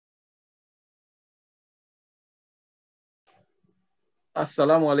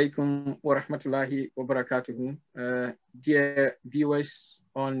Assalamu alaikum wa rahmatullahi wa barakatuhu. Dear viewers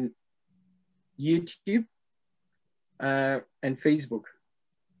on YouTube and Facebook.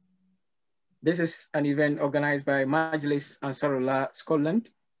 This is an event organized by Majlis Ansarullah Scotland,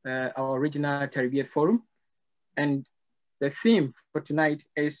 our regional Tarbiyat forum. And the theme for tonight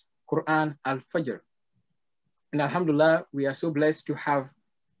is Quran Al-Fajr. And Alhamdulillah, we are so blessed to have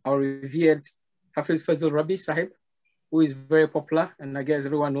our revered Hafiz Fazl Rabi Sahib, who is very popular, and I guess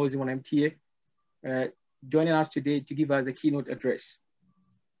everyone knows him on MTA, joining us today to give us a keynote address.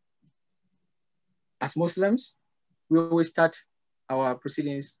 As Muslims, we always start our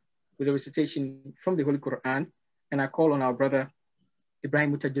proceedings with a recitation from the Holy Quran, and I call on our brother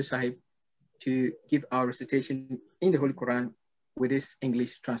Ibrahim Mutajjo Sahib to give our recitation in the Holy Quran with his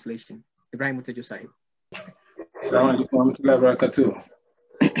English translation. Ibrahim Mutajjo Sahib. Assalamu alaikum wa rahmatullahi wa barakatuh.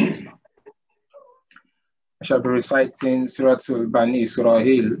 I shall be reciting Surah Al-Bani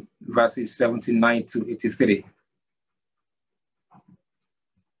Israel, verses 79 to 83.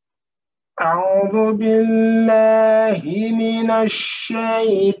 أعوذ بالله من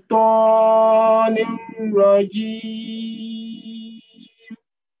الشيطان الرجيم.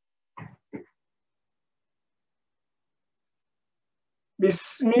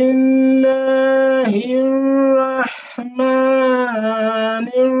 بسم الله الرحمن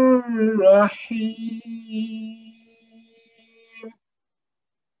الرحيم.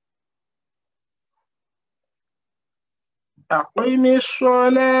 أقم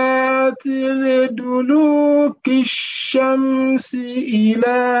الصلاة لدلوك الشمس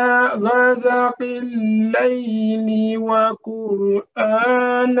إلى غسق الليل وقرآن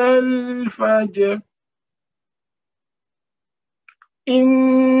الفجر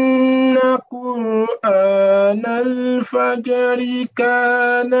إن قرآن الفجر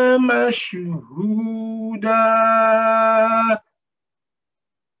كان مشهودا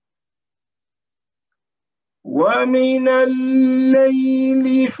ومن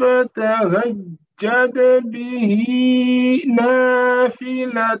الليل فتهجد به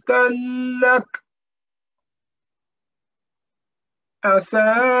نافلة لك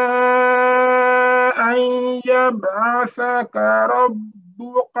عسى أن يبعثك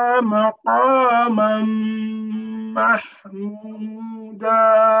ربك مقاما محمودا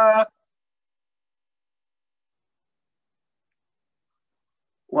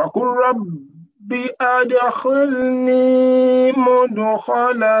وقل رب أدخلني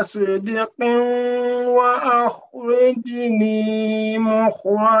مدخل صدق وأخرجني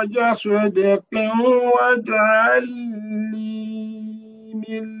مخرج صدق واجعل لي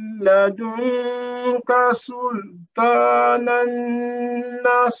من لدنك سلطانا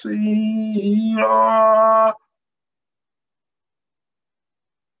نصيرا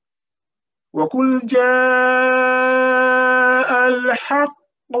وقل جاء الحق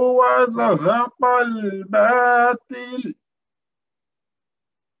وزهق الباطل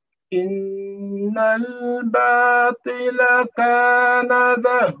إن الباطل كان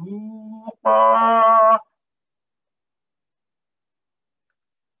زهوقا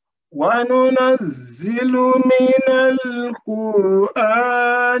وننزل من القرآن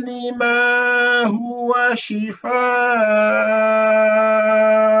ما هو شفاء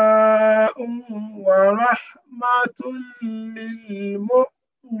ورحمة للمؤمنين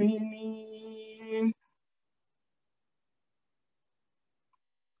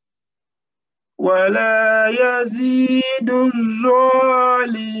ولا يزيد الظالمين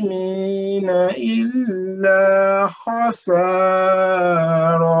إلا خسارا.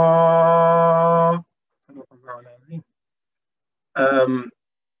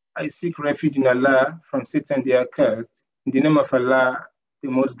 I seek refuge in Allah from Satan the accursed, in the name of Allah, the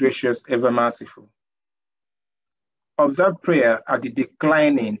most gracious, ever merciful. Observe prayer at the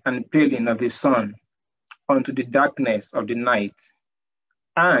declining and paling of the sun unto the darkness of the night,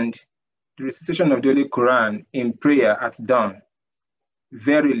 and the recitation of the Holy Quran in prayer at dawn.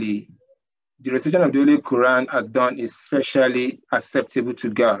 Verily, the recitation of the Holy Quran at dawn is specially acceptable to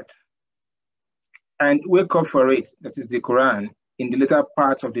God. And wake up for it, that is the Quran, in the later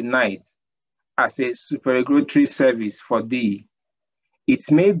part of the night as a supererogatory service for thee. It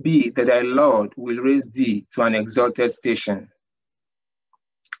may be that thy Lord will raise thee to an exalted station.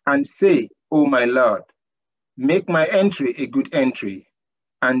 And say, O my Lord, make my entry a good entry,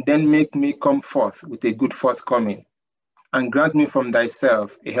 and then make me come forth with a good forthcoming, and grant me from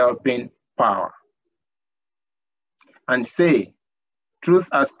thyself a helping power. And say, truth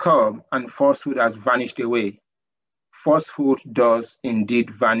has come and falsehood has vanished away. Falsehood does indeed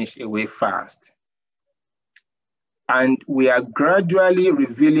vanish away fast. And we are gradually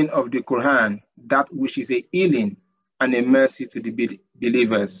revealing of the Quran that which is a healing and a mercy to the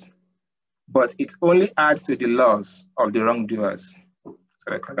believers, but it only adds to the loss of the wrongdoers.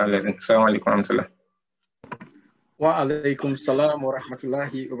 Assalamu alaikum warahmatullah. Wa alaikum salam wa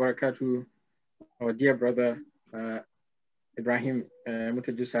rahmatullahi wa barakatuh. Our dear brother Ibrahim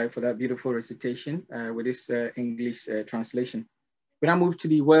Mutajusai, for that beautiful recitation with this English translation. We now move to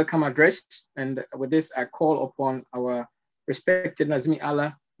the welcome address, and with this I call upon our respected Nazmi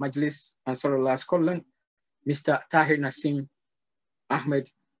Allah Majlis Ansarullah Scotland, Mr. Tahir Nasim Ahmed,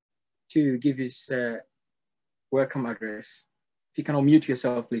 to give his welcome address. If you can unmute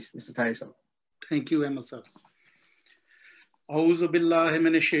yourself, please, Mr. Tahir. Thank you, Emma sir. A'udhu billahi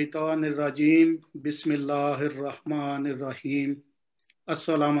minash shaitanir rajim. Bismillahir rahmanir rahim.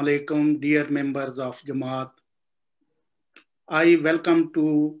 Assalamu alaikum, dear members of Jamaat. I welcome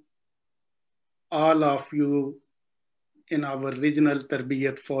to all of you in our Regional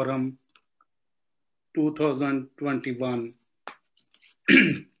Tarbiyat Forum 2021.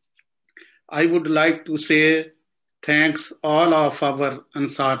 I would like to say thanks all of our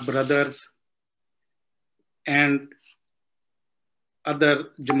Ansar brothers and other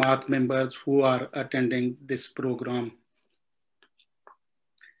Jamaat members who are attending this program.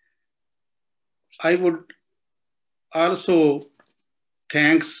 I would also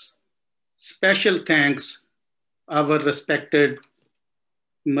special thanks our respected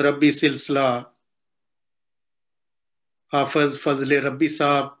Murabbi Silsila, Hafiz Fazle Rabbi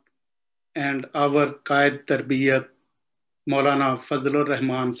Saab, and our Qaid Tarbiyat, Maulana Fazlur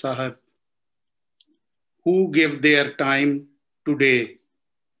Rahman Sahib, who give their time today.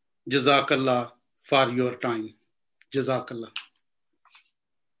 Jazakallah for your time. Jazakallah.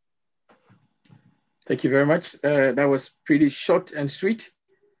 Thank you very much. That was pretty short and sweet.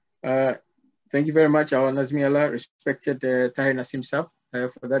 Thank you very much, our Nazmi Allah, respected Tahir Nasim Saab,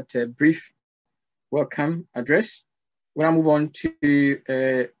 for that brief welcome address. We'll now move on to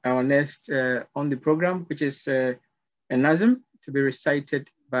our next on the program, which is a Nazm to be recited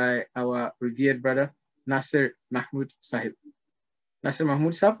by our revered brother, Nasir Mahmood Sahib. Nasir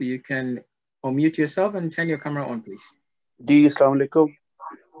Mahmood Sahib, you can unmute yourself and turn your camera on, please. Ji, Assalamu alaikum.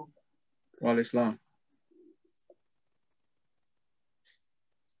 Wa alaikum salam.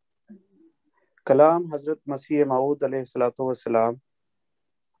 کلام حضرت مسیح موعود علیہ الصلوۃ والسلام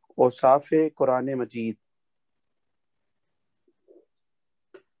اوصاف قرآن مجید.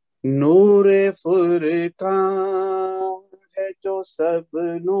 نور فرقان ہے جو سب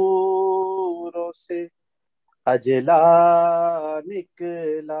نوروں سے اجلا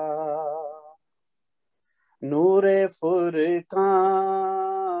نکلا. نور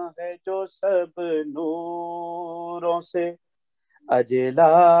فرقان ہے جو سب نوروں سے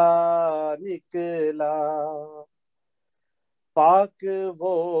اجلا نکلا. پاک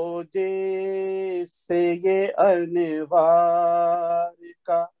وہ جس سے یہ انوار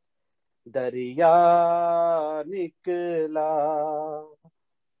کا دریا نکلا.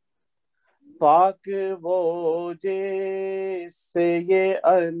 پاک وہ جس سے یہ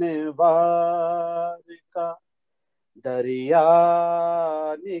انوار کا دریا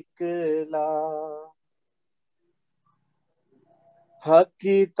نکلا. حق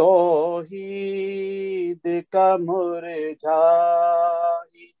کی توحید کا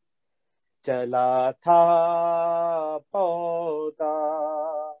مرجائی چلا تھا پودا.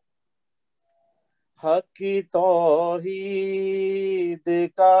 حق کی توحید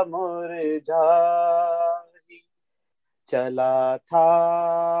کا مرجائی چلا تھا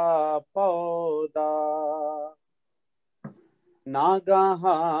پودا.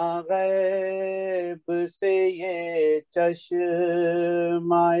 ناگہاں غیب سے یہ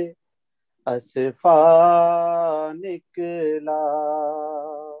چشمہ اصفا نکلا.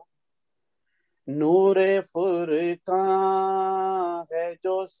 نور فرقان ہے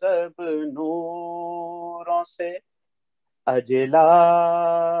جو سب نوروں سے اجلا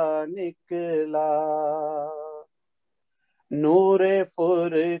نکلا. نور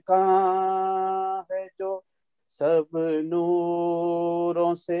فرقان ہے جو سب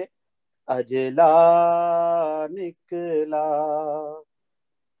نوروں سے اجلا نکلا.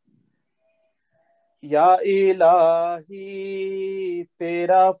 یا الہی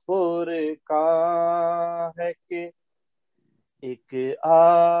تیرا فرقان ہے کہ ایک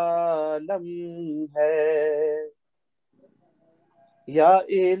عالم ہے. یا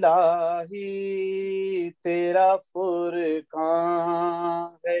الہی تیرا فرقان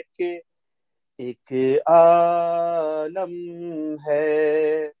ہے کہ ایک عالم ہے.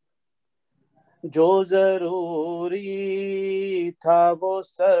 جو ضروری تھا وہ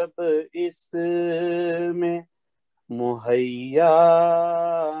سب اس میں مہیا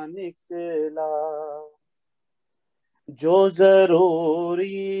نکلا. जो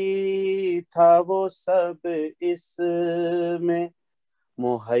जरूरी था वो सब इसमें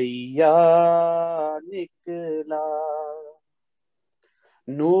मुहैया निकला।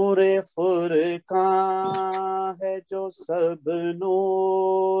 नूरे फुरकान है जो सब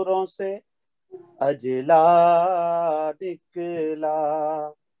नूरों से अजला निकला।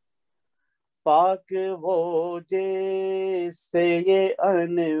 पाक वो जैसे ये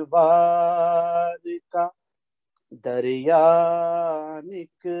अनवार का दरिया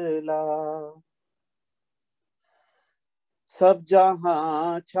निकला। सब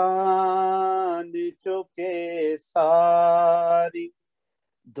जहां छान चुके सारी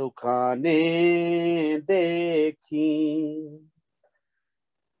दुकानें देखी।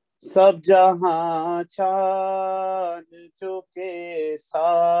 सब जहां छान चुके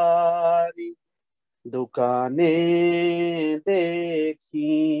सारी दुकानें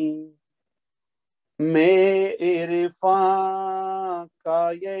देखी। मैं इरफान का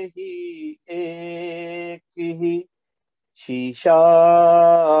यही एक ही शीशा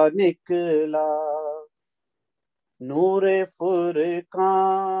निकला। नूरे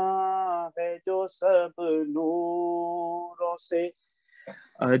फुरकान है जो सब नूरों से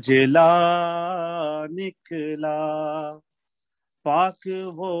अजला निकला। पाक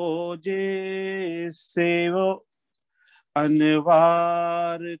वो जैसे वो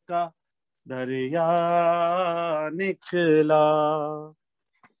अनवार का दरिया निकला।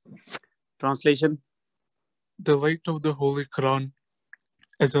 Translation. The light of the Holy Quran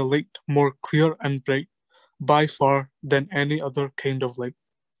is a light more clear and bright by far than any other kind of light.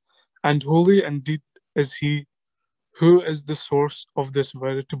 And holy indeed is he who is the source of this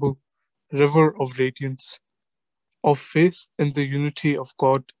veritable river of radiance, of faith in the unity of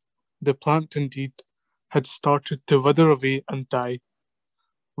God. The plant indeed had started to wither away and die,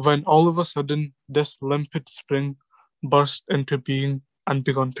 when all of a sudden this limpid spring burst into being and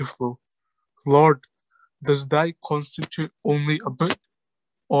began to flow. Lord, does thy constitute only a book,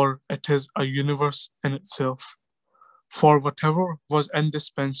 or it is a universe in itself? For whatever was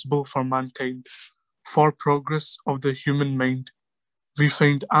indispensable for mankind, for progress of the human mind, we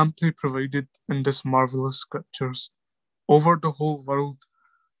find amply provided in this marvelous scriptures. Over the whole world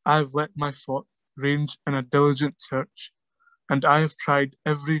I have let my thought range in a diligent search, and I have tried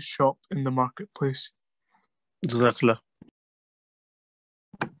every shop in the marketplace. Jazakallah.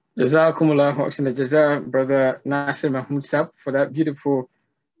 Jazakumullah wa ahsan al-jaza, Brother Nasir Mahmoud Sab, for that beautiful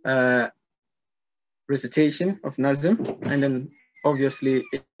recitation of Nazm, and then obviously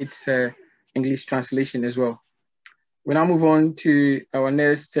its English translation as well. We now move on to our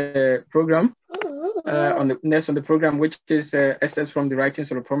next program, on the program, which is excerpts from the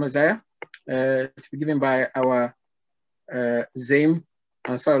writings of the Prophet Messiah, to be given by our Zaim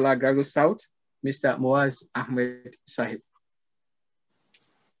Ansarullah Graduate South, Mr. Muaz Ahmed Sahib.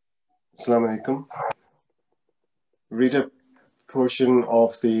 Assalamu alaikum. Read a portion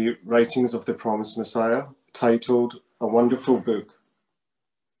of the writings of the Promised Messiah titled A Wonderful Book.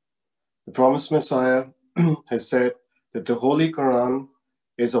 The Promised Messiah has said that the Holy Quran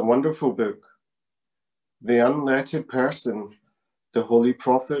is a wonderful book. The unlettered person, the Holy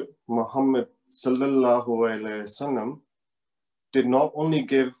Prophet Muhammad sallallahu alaihi wasallam, did not only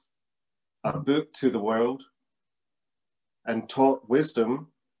give a book to the world and taught wisdom,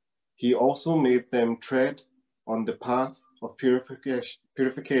 he also made them tread on the path of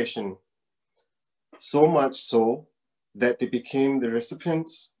purification, so much so that they became the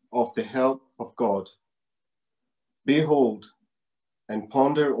recipients of the help of God. Behold and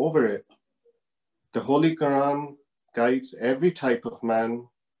ponder over it. The Holy Quran guides every type of man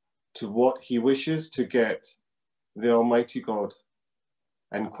to what he wishes to get, the Almighty God,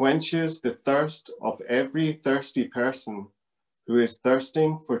 and quenches the thirst of every thirsty person who is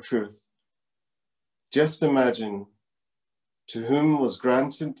thirsting for truth. Just imagine to whom was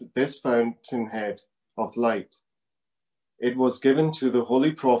granted this fountainhead of light. It was given to the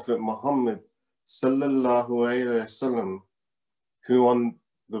Holy Prophet Muhammad sallallahu alaihi wasallam, who on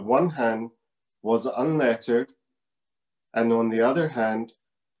the one hand was unlettered, and on the other hand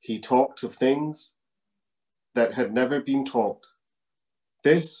he talked of things that had never been taught.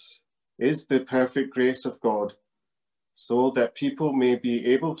 This is the perfect grace of God, so that people may be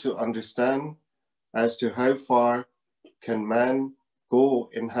able to understand as to how far can man go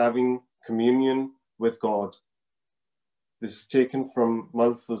in having communion with God. This is taken from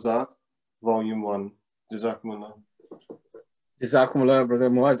Malfuzat, Volume 1. Jazakumullah. Jazakumullah, Brother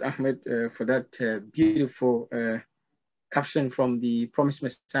Muaz Ahmed, for that beautiful caption from the Promised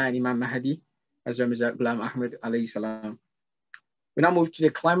Messiah Imam Mahdi, Hazrat Mirza Ghulam Ahmed alayhi salam. We now move to the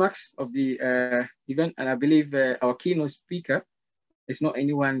climax of the event, and I believe our keynote speaker is not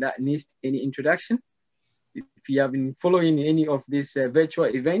anyone that needs any introduction. If you have been following any of these virtual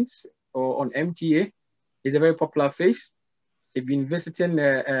events or on MTA, he's a very popular face. If you've been visiting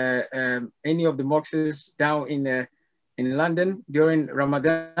any of the mosques down in London during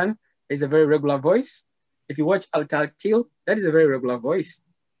Ramadan, he's a very regular voice. If you watch Al-Tartil, that is a very regular voice.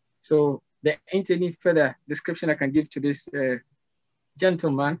 So there ain't any further description I can give to this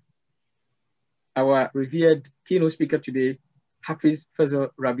gentleman, our revered keynote speaker today, Hafiz Fazal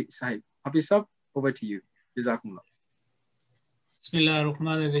Rabi Sahib. Hafiz Sahib, over to you. Jazakumullah. Bismillah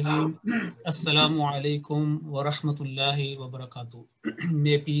ar-Rahman ar-Rahim. Assalamu alaikum wa rahmatullahi wa barakatuh.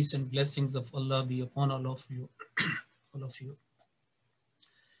 May peace and blessings of Allah be upon all of you.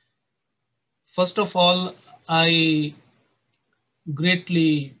 First of all, I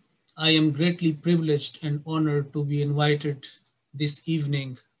am greatly privileged and honored to be invited this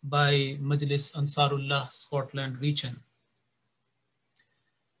evening by Majlis Ansarullah Scotland region.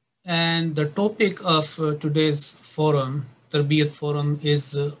 And the topic of today's forum, Tarbiyat Forum,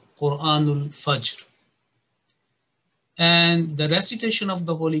 is Al-Fajr. And the recitation of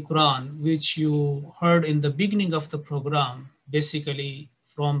the Holy Quran, which you heard in the beginning of the program, basically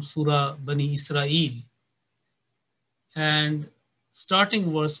from Surah Bani Israel. And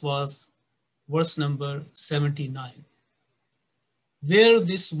starting verse was verse number 79, where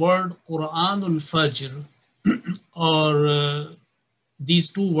this word Quranul Fajr, or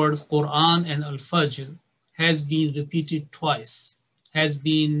these two words, Quran and Al-Fajr, has been repeated twice, has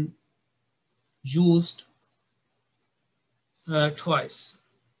been used twice.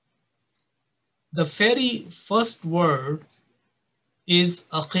 The very first word is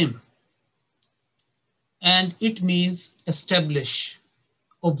aqim, and it means establish,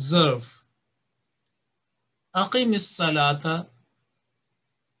 observe. Aqim is-salata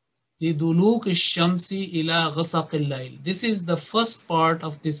liduluk ash-shamsi ila ghasaq al-layl. This is the first part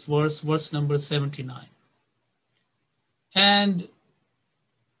of this verse, verse number 79. And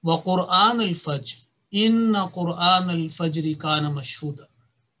wa Qur'an al-Fajr, inna Qur'an al-Fajr kana mashhuda.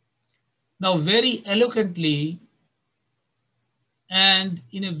 Now, very eloquently and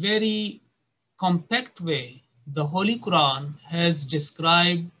in a very compact way, the Holy Quran has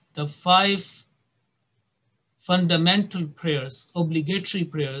described the 5 fundamental prayers, obligatory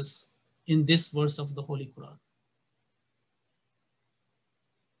prayers in this verse of the Holy Quran.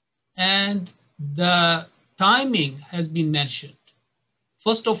 And the timing has been mentioned.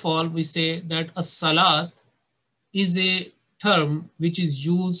 First of all, we say that as-salat is a term which is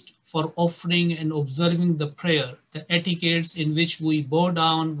used for offering and observing the prayer, the etiquettes in which we bow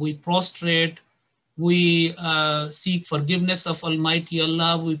down, we prostrate, we seek forgiveness of Almighty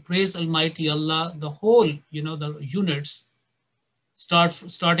Allah, we praise Almighty Allah, the whole, the units,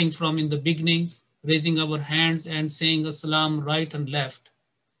 starting from in the beginning, raising our hands and saying As-salam right and left.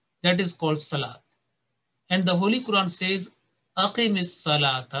 That is called salat. And the Holy Quran says, Aqimis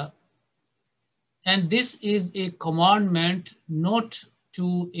salata. And this is a commandment not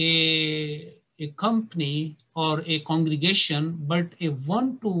to a company or a congregation, but a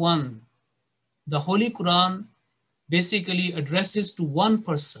one-to-one. The Holy Quran basically addresses to one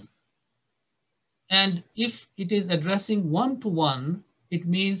person. And if it is addressing one-to-one, it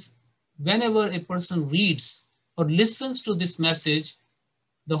means whenever a person reads or listens to this message,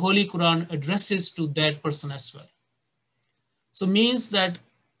 the Holy Quran addresses to that person as well. So means that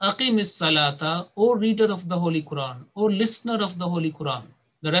Aqimis salata, O reader of the Holy Quran, O listener of the Holy Quran,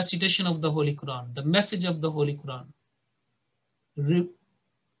 the recitation of the Holy Quran, the message of the Holy Quran,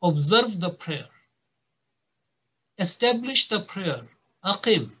 observe the prayer, establish the prayer,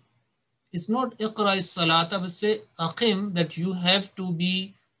 Aqim. It's not Iqra salata, but say Aqim, that you have to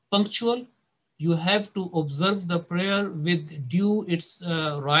be punctual, you have to observe the prayer with due its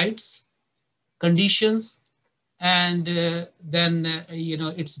rights, conditions, and then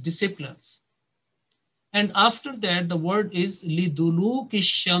its disciplines. And after that, the word is liduluki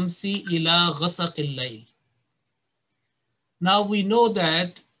shamsi ila ghasaqil layl. Now we know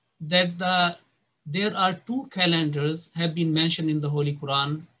that there are 2 calendars have been mentioned in the Holy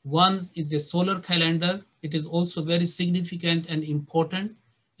Quran. One is a solar calendar. It is also very significant and important,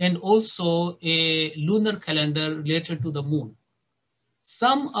 and also a lunar calendar related to the moon.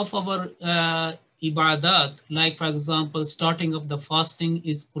 Some of our ibadat, like for example, starting of the fasting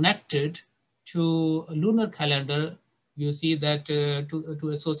is connected to a lunar calendar. You see that to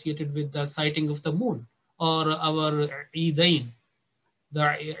associated with the sighting of the moon, or our Eidain, the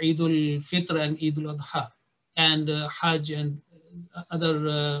Eidul Fitr and Eidul Adha, and Hajj and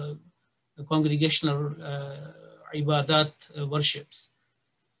other congregational ibadat, worships.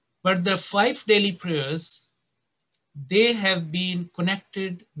 But the 5 daily prayers, they have been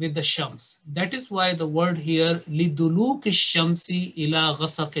connected with the shams. That is why the word here, liduluk shamsi ila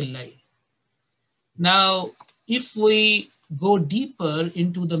ghasaqil layl. Now, if we go deeper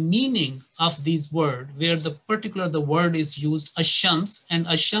into the meaning of this word, where the word is used, ashams, and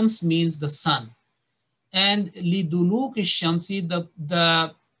ashams means the sun. And liduluk shamsi,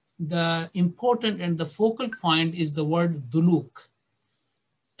 the important and the focal point is the word duluk.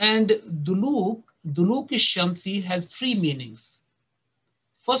 And duluk shamsi has 3 meanings.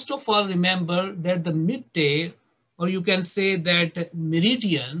 First of all, remember that the midday, or you can say that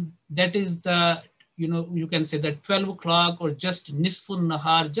meridian, that is the, you can say that 12 o'clock or just nisfun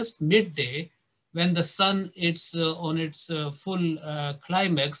nahar, just midday, when the sun is on its full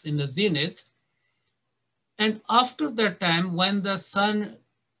climax in the zenith. And after that time, when the sun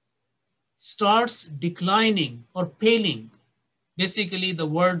starts declining or paling, basically the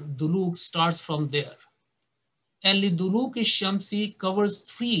word duluk starts from there. And liduluk shamsi covers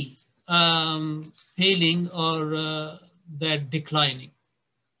 3 paling or that declining.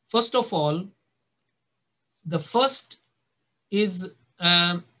 First of all, the first is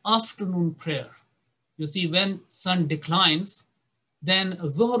afternoon prayer. You see, when sun declines, then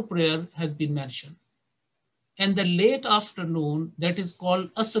Dhuhr prayer has been mentioned. And the late afternoon, that is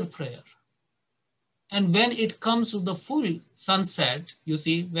called Asr prayer. And when it comes to the full sunset, you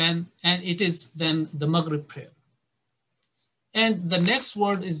see, and it is then the Maghrib prayer. And the next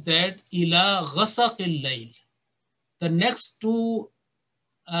word is that ila ghasaqil layl. The next 2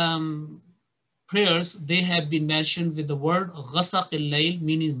 prayers, they have been mentioned with the word ghasaqil layl,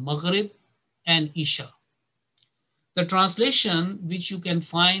 meaning Maghrib and Isha. The translation, which you can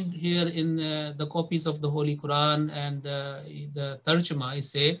find here in the copies of the Holy Quran and the Tarjuma,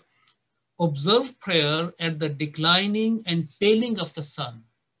 is say, observe prayer at the declining and paling of the sun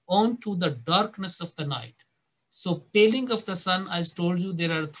on to the darkness of the night. So paling of the sun, I told you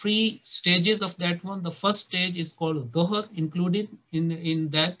there are 3 stages of that one. The first stage is called Dhuhr, included in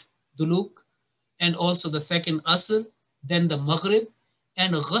that, Duluk, and also the second Asr, then the Maghrib,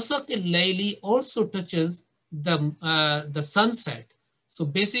 and Ghasaq al-Layli also touches the sunset. So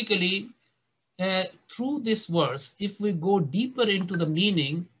basically, through this verse, if we go deeper into the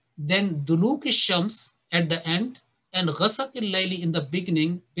meaning, then Duluk Shams at the end and Ghasaq al-Layli in the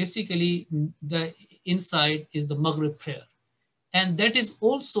beginning, basically the inside is the Maghrib prayer. And that is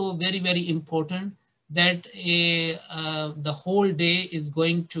also very, very important, that the whole day is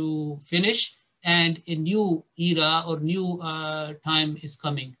going to finish and a new era or new time is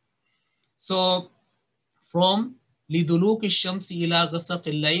coming. So from Liduluk Shamsi ila Ghasaq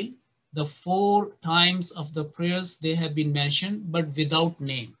al-Layl, the 4 times of the prayers, they have been mentioned, but without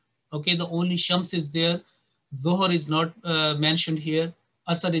name. Okay, the only Shams is there. Dhuhr is not mentioned here.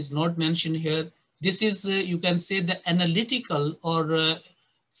 Asr is not mentioned here. This is, you can say, the analytical or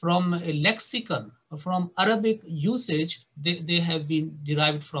from a lexicon, from Arabic usage, they have been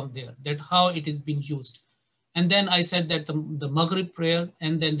derived from there, that how it is being used. And then I said that the Maghrib prayer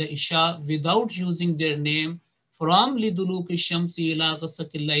and then the Isha, without using their name, from Liduluk Shamsi ila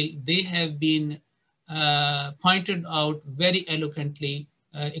Ghasaq al-Layl, they have been pointed out very eloquently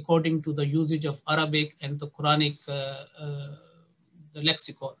according to the usage of Arabic and the Quranic the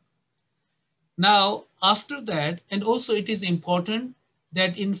lexicon. Now, after that, and also it is important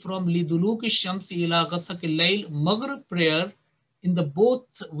that in from Liduluk Shamsi ila Ghasaq al-Layl, Maghrib prayer, in the both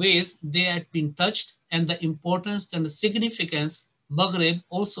ways they had been touched, and the importance and the significance Maghrib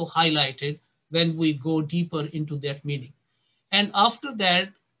also highlighted when we go deeper into that meaning. And after that,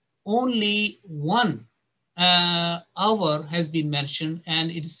 only 1 hour has been mentioned, and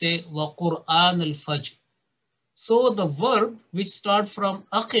it say wa Quran al-Fajr. So the verb which start from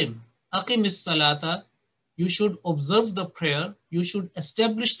aqim is salata, you should observe the prayer, you should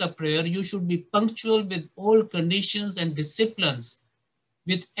establish the prayer, you should be punctual with all conditions and disciplines,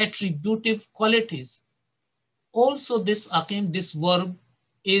 with attributive qualities. Also this aqim, this verb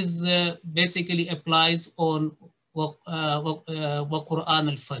is basically applies on wa Quran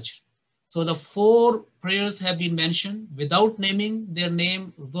al-Fajr. So the 4 prayers have been mentioned without naming their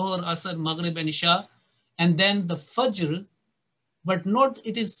name, Dhuhr, Asr, Maghrib and Isha, and then the Fajr, but not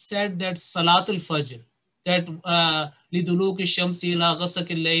it is said that Salat al-Fajr, that Liduluk Shamsi ila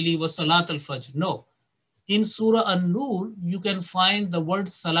Ghasaq al-Layli wa Salat al-Fajr. No. In Surah An-Nur, you can find the word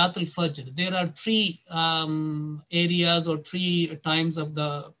Salat al-Fajr. There are 3 areas or 3 times of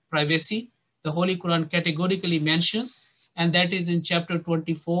the privacy the Holy Quran categorically mentions, and that is in chapter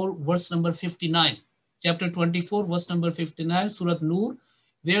 24, verse number 59. Chapter 24, verse number 59, Surah Nur,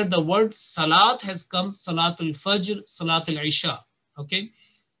 where the word salat has come, salatul fajr, salatul isha, okay?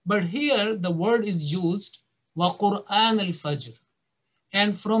 But here the word is used, wa Qur'an al-Fajr.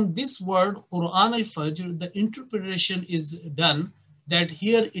 And from this word, Qur'an al-Fajr, the interpretation is done that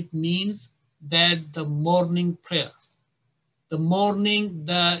here it means that the morning prayer. The morning,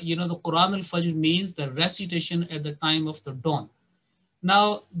 the Qur'an al-Fajr means the recitation at the time of the dawn.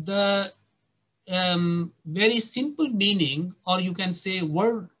 Now, the very simple meaning, or you can say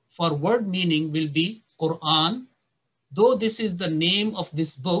word for word meaning, will be Qur'an. Though this is the name of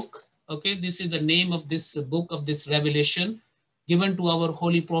this book, okay, this is the name of this book, of this revelation given to our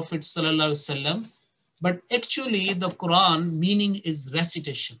Holy Prophet Sallallahu Alaihi Wasallam, but actually the Quran meaning is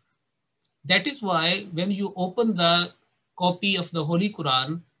recitation. That is why when you open the copy of the Holy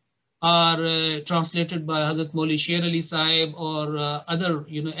Quran, or translated by Hazrat Mauli Sher Ali Sahib, or other,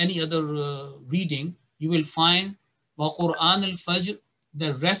 any other reading, you will find wa Quran al-Fajr,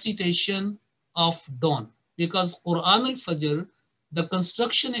 the recitation of dawn. Because Quran al-Fajr, the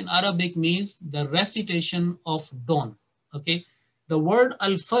construction in Arabic means the recitation of dawn, okay? The word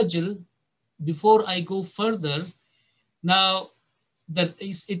al-Fajr, before I go further, now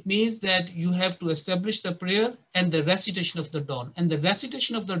it means that you have to establish the prayer and the recitation of the dawn. And the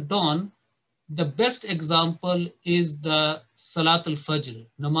recitation of the dawn, the best example is the Salat al-Fajr,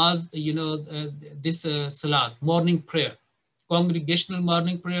 namaz, this Salat, morning prayer, congregational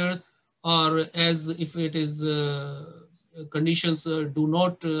morning prayer, or as if it is conditions do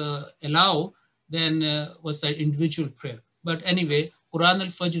not allow, then was the individual prayer. But anyway, Quran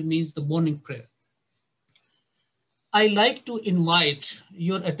al-Fajr means the morning prayer. I like to invite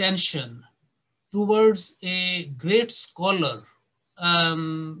your attention towards a great scholar,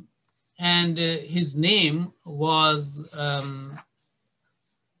 and his name was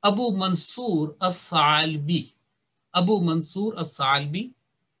Abu Mansur al-Tha'albi. Abu Mansur al-Tha'albi.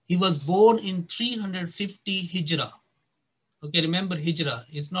 He was born in 350 Hijrah. Okay, remember Hijrah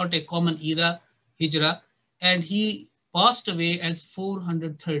is not a common era, Hijrah, and he passed away as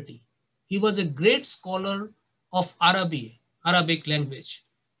 430. He was a great scholar of Arabic language.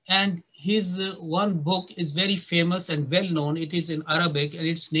 And his one book is very famous and well known. It is in Arabic, and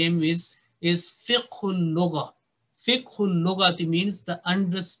its name is Fiqhul Lugha. Fiqhul Lugha means the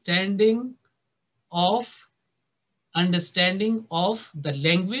understanding of the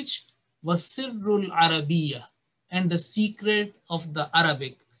language, was Sirrul Arabiyya, and the secret of the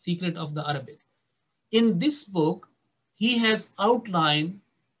Arabic. In this book, he has outlined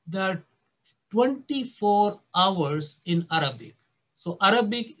the 24 hours in Arabic. So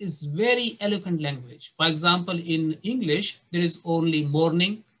Arabic is very eloquent language. For example, in English, there is only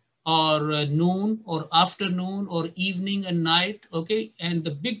morning or noon or afternoon or evening and night, okay? And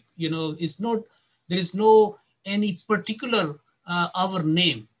the big, there is no any particular hour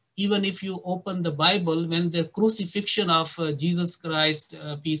name. Even if you open the Bible, when the crucifixion of Jesus Christ,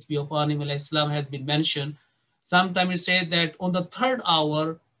 peace be upon him, Islam, has been mentioned, sometimes it says that on the 3rd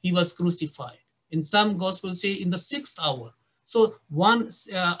hour, he was crucified. In some gospels say in the 6th hour. So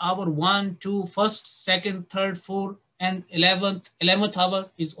hour 1, 2, 1st, 2nd, 3rd, 4th, and 11th hour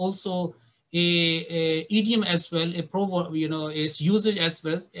is also a idiom as well, a proverb, is usage as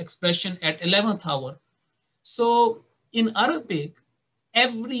well, expression at 11th hour. So in Arabic,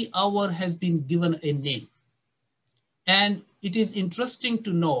 every hour has been given a name. And it is interesting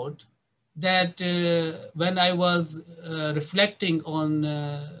to note that when I was reflecting on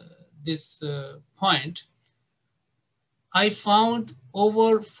this point, I found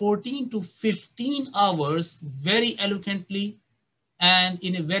over 14 to 15 hours very eloquently and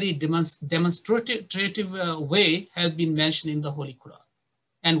in a very demonstrative way have been mentioned in the Holy Quran.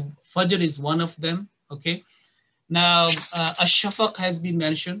 And Fajr is one of them, okay? Now, Ash-Shafaq has been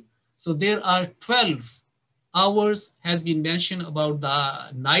mentioned. So there are 12 hours has been mentioned about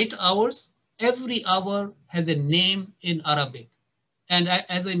the night hours. Every hour has a name in Arabic. And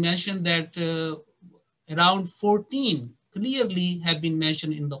as I mentioned that around 14 clearly have been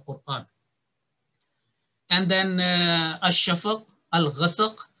mentioned in the Quran. And then Ash-Shafaq,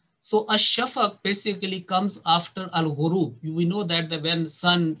 Al-Ghasaq. So Ash-Shafaq basically comes after Al-Ghurub. We know that when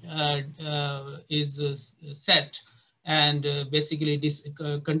sun is set and basically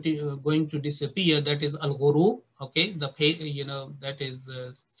going to disappear, that is Al-Ghurub, okay? That is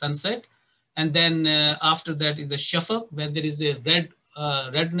sunset. And then after that is the Shafaq, when there is a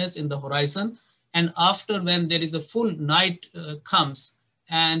redness in the horizon. And after, when there is a full night comes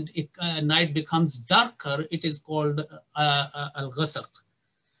and night becomes darker, it is called Al-Ghasaq.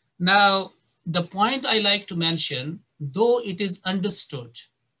 Now, the point I like to mention, though it is understood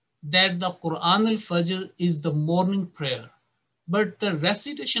that the Quran al-Fajr is the morning prayer, But the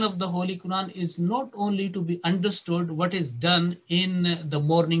recitation of the Holy Quran is not only to be understood what is done in the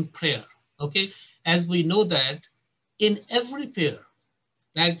morning prayer, okay? As we know that in every prayer,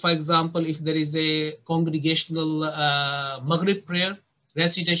 like for example, if there is a congregational Maghrib prayer,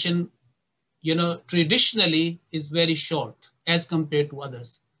 recitation, you know, traditionally is very short as compared to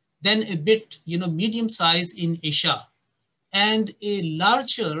others. Then a bit, you know, medium size in Isha, and a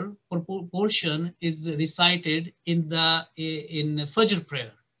larger portion is recited in the in Fajr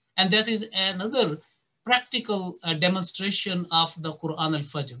prayer. And this is another practical demonstration of the Quran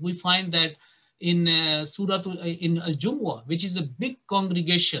al-Fajr. We find that in in Al-Jumu'ah, which is a big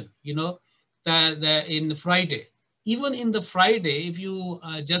congregation, you know, in Friday. Even in the Friday, if you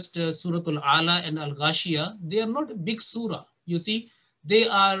just Surah Al-Ala and Al-Ghashiyah, they are not a big surah. You see, they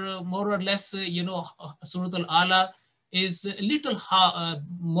are more or less, you know, Surah Al-Ala is a little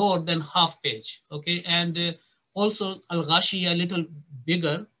more than half page, okay? And also Al-Ghashiyah a little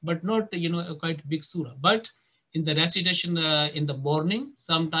bigger, but not, you know, a quite big surah. But in the recitation in the morning,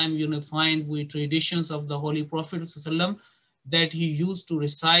 sometime you know, find we traditions of the Holy Prophet ﷺ that he used to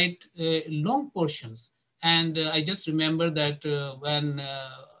recite long portions. And I just remember that when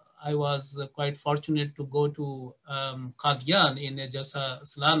I was quite fortunate to go to Qadian in Jasa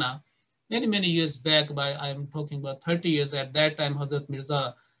Slana many years back, I'm talking about 30 years. At that time, Hazrat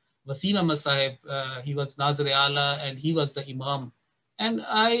Mirza Wasim Ahmad Sahib, he was Nazir-e-Ala and he was the Imam. And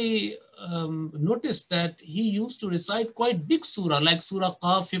I noticed that he used to recite quite big surah, like Surah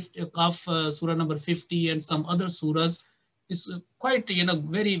Qaf, Surah number 50 and some other surahs. It's quite, you know,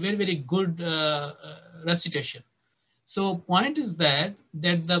 very good recitation. So point is that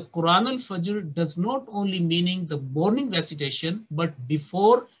the Quran al-Fajr does not only meaning the morning recitation, but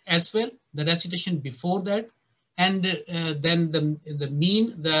before as well, the recitation before that, and then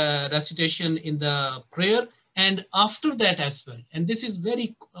the recitation in the prayer, and after that as well. And this is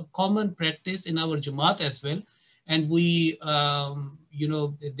very common practice in our Jamaat as well. And we, you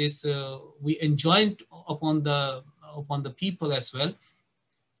know, this we enjoined upon the people as well.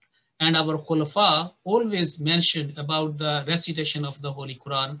 And our Khulafa always mentioned about the recitation of the Holy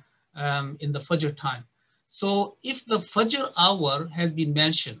Quran in the Fajr time. So if the Fajr hour has been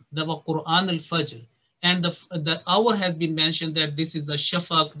mentioned, the Quran al-Fajr, and the hour has been mentioned that this is the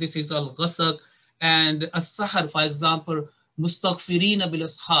Shafaq, this is al-Ghasaq, and as-Sahar, for example, Mustaghfirina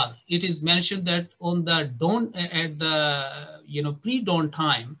bil-Ashar. It is mentioned that on the dawn, at the, you know, pre-dawn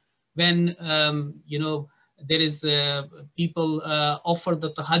time, when, you know, there is people offer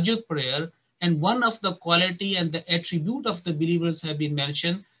the tahajjud prayer, and one of the quality and the attribute of the believers have been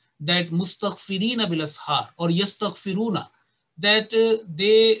mentioned, that mustaghfirina bil ashar or yastaghfiruna, that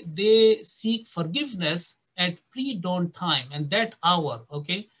they seek forgiveness at pre-dawn time and that hour,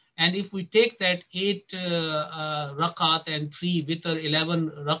 okay? And if we take that 8 rakat and 3 witr 11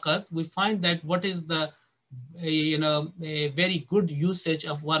 rakat, we find that what is the, you know, a very good usage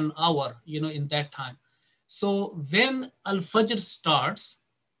of 1 hour, you know, in that time. So when Al-Fajr starts,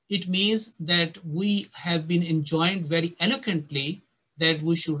 it means that we have been enjoined very eloquently that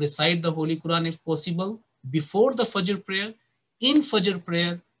we should recite the Holy Quran if possible, before the Fajr prayer, in Fajr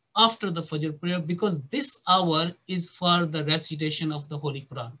prayer, after the Fajr prayer, because this hour is for the recitation of the Holy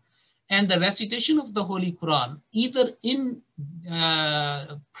Quran. And the recitation of the Holy Quran, either in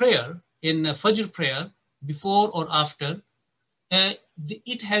prayer, in Fajr prayer, before or after,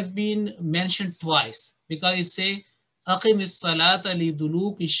 it has been mentioned twice, because it say, أقم الصلاة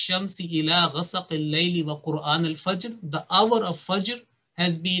لدلوك الشمس إلى غسق الليل وقرآن الفجر. The hour of Fajr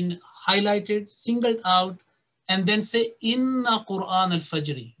has been highlighted, singled out, and then say, Inna Quran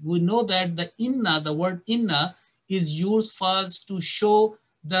al-Fajri. We know that the inna, the word inna, is used first to show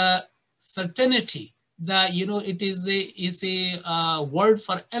the certainty, that, you know, it is a word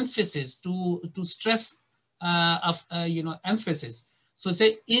for emphasis, to stress you know, emphasis. So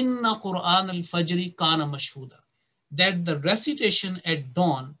say, Inna Quran al-Fajri kana mashhuda. That the recitation at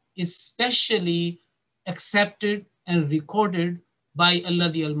dawn is specially accepted and recorded by Allah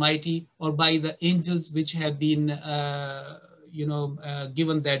the Almighty, or by the angels which have been, you know,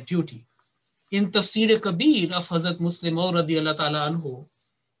 given that duty. In Tafsir Kabir of Hazrat Muslim radiyallahu ta'ala anhu,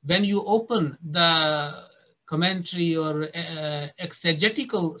 when you open the commentary or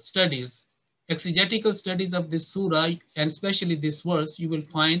exegetical studies of this surah, and especially this verse, you will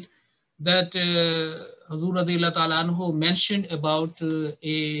find that Hazur radiyallahu ta'ala anhu mentioned about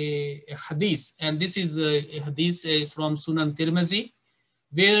a hadith, and this is a hadith from Sunan Tirmizi,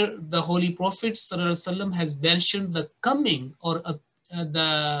 where the Holy Prophet ﷺ has mentioned the coming or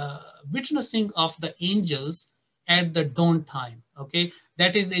the witnessing of the angels at the dawn time. Okay,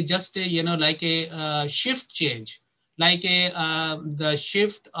 that is just a, you know, like a shift change. like the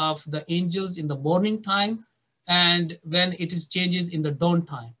shift of the angels in the morning time and when it is changes in the dawn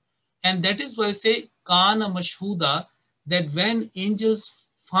time. And that is why I say kana mashhuda, that when angels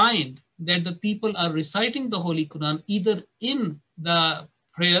find that the people are reciting the Holy Quran either in the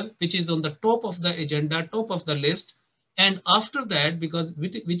prayer, which is on the top of the agenda, top of the list, and after that, because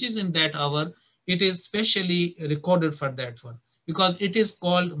which is in that hour, it is specially recorded for that one, because it is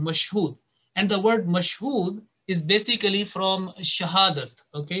called mashhud. And the word mashhud is basically from shahadat,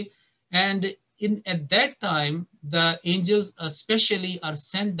 okay? And at that time, the angels especially are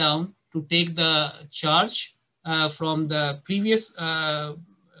sent down to take the charge from the previous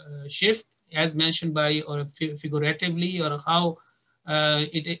shift, as mentioned by, or figuratively, or how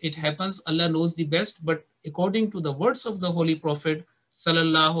it happens, Allah knows the best. But according to the words of the Holy Prophet,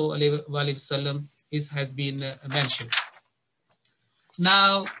 sallallahu alaihi wasallam, has been mentioned.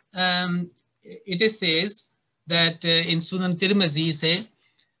 Now, it says that in Sunan Tirmizi, say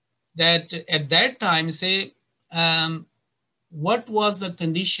that at that time, say, what was the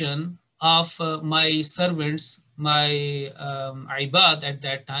condition of my servants, my ibad at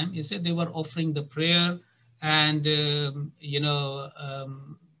that time? He said they were offering the prayer, and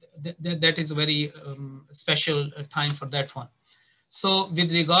that is a very special time for that one. So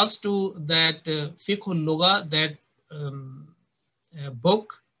with regards to that Fiqhul Lugha, that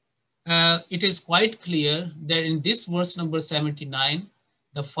book, it is quite clear that in this verse number 79,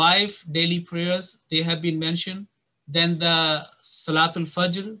 the 5 daily prayers, they have been mentioned. Then the Salatul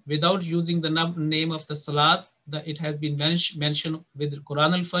Fajr, without using the name of the Salat, it has been mentioned with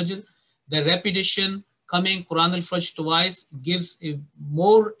Quran al-Fajr. The repetition coming Quran al-Fajr twice gives a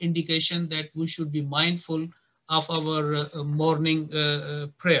more indication that we should be mindful of our morning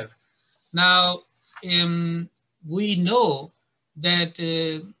prayer. Now, we know that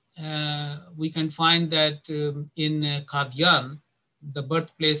we can find that in Qadian, the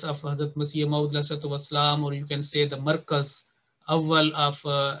birthplace of Hazrat Masih Maud Wassalam, or you can say the Markaz Awwal of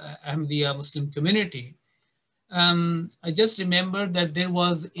Ahmadiyya Muslim community. I just remember that there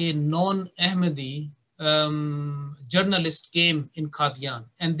was a non-Ahmadi journalist came in Qadian,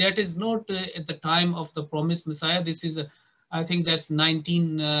 and that is not at the time of the promised Messiah. This is, I think that's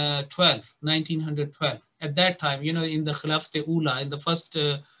 1912. At that time, you know, in the Khilafat-e-Ula, in the first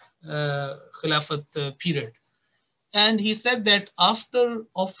Khilafat period. And he said that after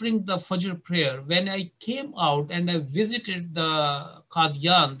offering the Fajr prayer, when I came out and I visited the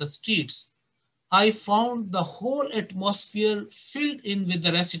Qadian, the streets, I found the whole atmosphere filled in with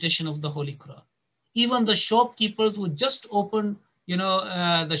the recitation of the Holy Quran. Even the shopkeepers who just opened, you know,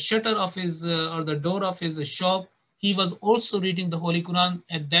 the shutter of his or the door of his shop, he was also reading the Holy Quran.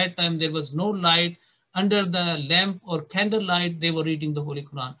 At that time, there was no light. Under the lamp or candlelight, they were reading the Holy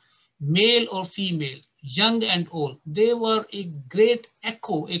Quran. Male or female, young and old, they were a great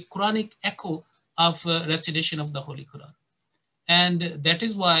echo, a Quranic echo of recitation of the Holy Quran. And that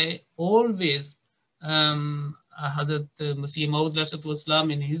is why always Hazrat Masih Maud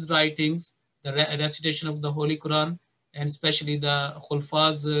Wassalam, in his writings, the recitation of the Holy Quran, and especially the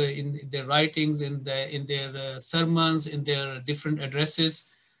Khulfaz in their writings, in their sermons, in their different addresses,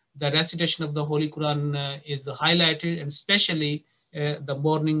 the recitation of the Holy Quran is highlighted, and especially the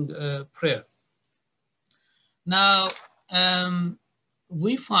morning prayer. Now,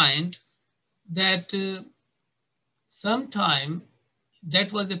 we find that sometime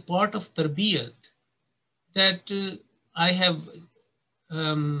that was a part of tarbiyat, that I have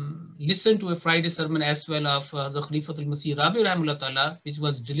listened to a Friday sermon as well of the Khalifatul Masih Rabi Rahimahullah Ta'ala, which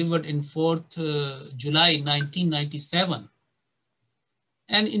was delivered in 4th July 1997,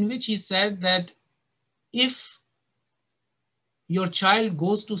 and in which he said that if your child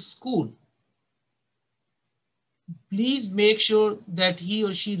goes to school, please make sure that he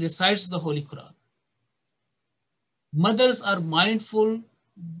or she recites the Holy Quran. Mothers are mindful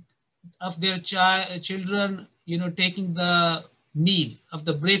of their children, you know, taking the meal of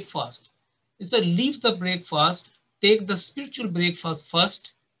the breakfast. It's a leave the breakfast, take the spiritual breakfast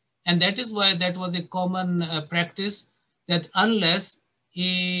first. And that is why that was a common practice, that unless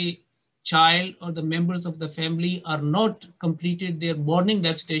a child or the members of the family are not completed their morning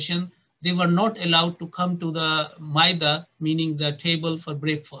recitation, they were not allowed to come to the maida, meaning the table for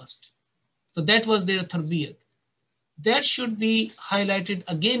breakfast. So that was their tarbiyat. That should be highlighted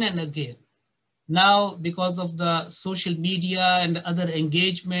again and again. Now, because of the social media and other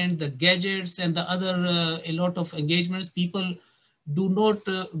engagement, the gadgets and the other, a lot of engagements, people do not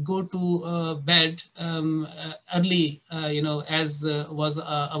go to bed early, you know, as was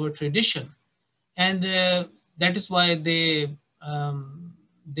our tradition. And that is why they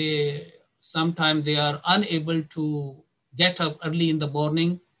sometimes they are unable to get up early in the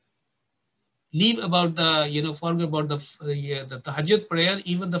morning, leave about the, forget about the tahajjud prayer,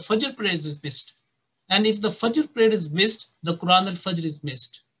 even the Fajr prayer is missed. And if the Fajr prayer is missed, the Quran al-Fajr is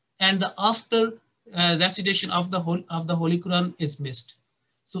missed. And the after recitation of the Holy Quran is missed.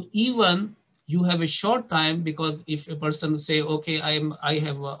 So even you have a short time, because if a person say, okay, I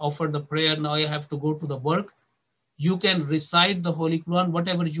have offered the prayer, now I have to go to the work, you can recite the Holy Quran,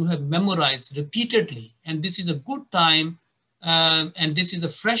 whatever you have memorized repeatedly. And this is a good time, and this is a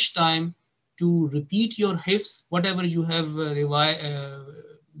fresh time to repeat your hifz, whatever you have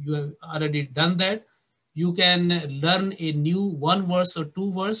you have already done that. You can learn a new 1 verse or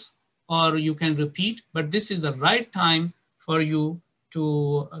 2 verse, or you can repeat, but this is the right time for you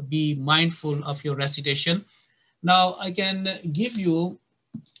to be mindful of your recitation. Now I can give you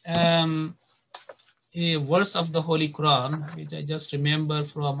a verse of the Holy Quran, which I just remember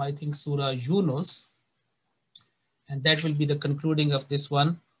from, I think, Surah Yunus, and that will be the concluding of this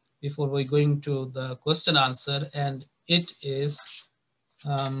one before we're going to the question answer, and it is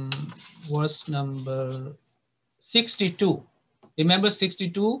verse number 62. Remember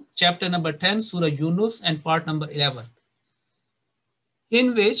 62, chapter number 10, Surah Yunus, and part number 11,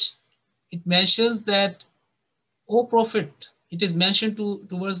 in which it mentions that, O Prophet, it is mentioned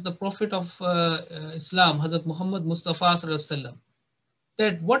towards the Prophet of Islam, Hazrat Muhammad Mustafa Sallallahu Alaihi Wasallam,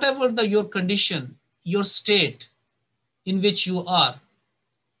 that whatever your condition, your state in which you are,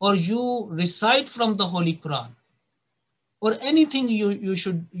 or you recite from the Holy Quran, or anything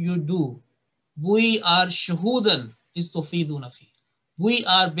you do, we are shahudan istufiduna fi. We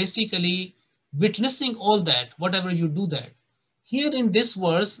are basically witnessing all that, whatever you do that. Here in this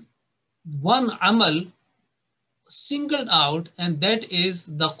verse, one amal singled out, and that is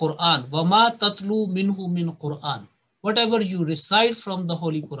the Quran. وَمَا تَتْلُو مِنْهُ مِنْ Quran. Whatever you recite from the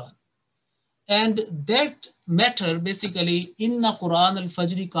Holy Quran. And that matter, basically, Inna Quran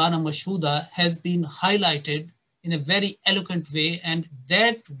al-Fajri kana mashhuda, has been highlighted in a very eloquent way. And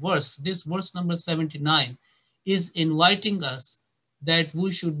that verse, this verse number 79, is inviting us that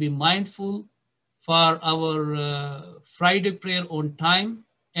we should be mindful for our Friday prayer on time,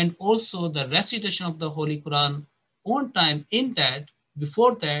 and also the recitation of the Holy Quran on time, in that,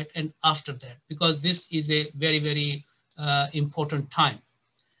 before that, and after that, because this is a very, very important time.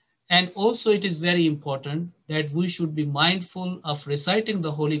 And also it is very important that we should be mindful of reciting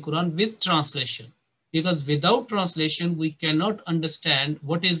the Holy Quran with translation, because without translation, we cannot understand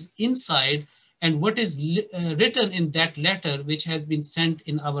what is inside and what is written in that letter which has been sent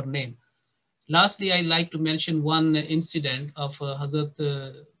in our name. Lastly, I'd like to mention one incident of Hazrat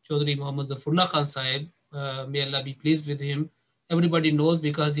Chaudhry Muhammad Zafrullah Khan Sahib. May Allah be pleased with him. Everybody knows,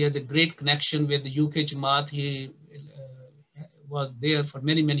 because he has a great connection with the UK Jamaat. He was there for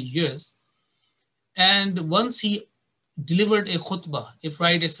many, many years. And once he delivered a khutbah, a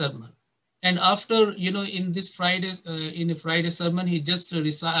Friday sermon. And after, in this in a Friday sermon, he just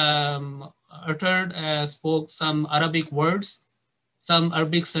uttered, spoke some Arabic words, some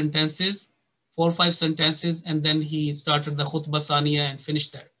Arabic sentences, 4 or 5 sentences, and then he started the khutbah saniya and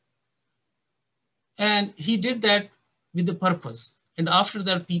finished that. And he did that with the purpose. And after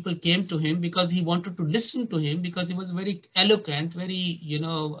that, people came to him because he wanted to listen to him, because he was very eloquent, very,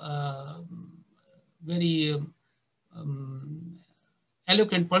 very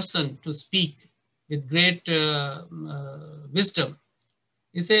eloquent person to speak with great wisdom.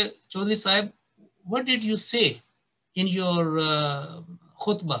 He said, Chaudhry Sahib, what did you say in your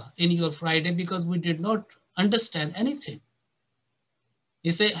khutbah, in your Friday? Because we did not understand anything.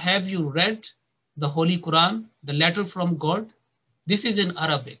 He said, have you read the Holy Quran, the letter from God? This is in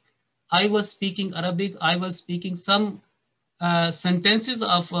Arabic. I was speaking Arabic. I was speaking some sentences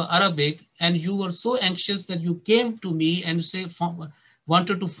of Arabic, and you were so anxious that you came to me and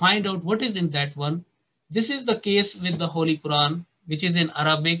wanted to find out what is in that one. This is the case with the Holy Quran, which is in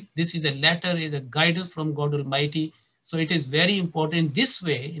Arabic. This is a letter, is a guidance from God Almighty. So it is very important. This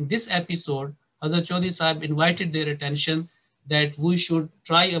way, in this episode, Hazrat Chaudhry Sahib invited their attention that we should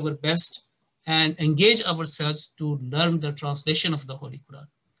try our best and engage ourselves to learn the translation of the Holy Quran.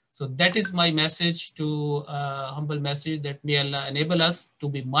 So that is my message, to humble message, that may Allah enable us to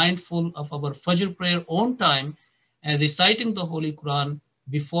be mindful of our Fajr prayer on time and reciting the Holy Quran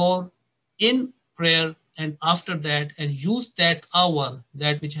before, in prayer, and after that, and use that hour,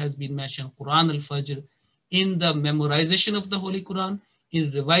 that which has been mentioned, Quran al-Fajr, in the memorization of the Holy Quran,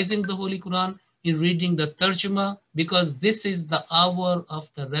 in revising the Holy Quran, in reading the tarjuma, because this is the hour of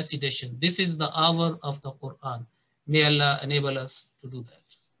the recitation. This is the hour of the Quran. May Allah enable us to do that.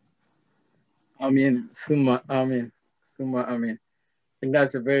 Ameen. Summa Ameen. Summa Ameen. think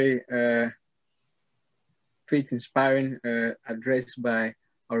that's a very faith-inspiring address by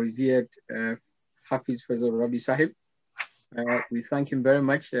our revered Hafiz Fazl Rabi Sahib. We thank him very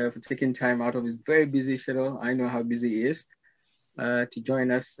much for taking time out of his very busy schedule. I know how busy he is, to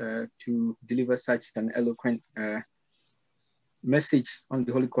join us to deliver such an eloquent message on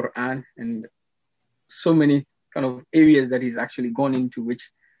the Holy Quran and so many kind of areas that he's actually gone into, which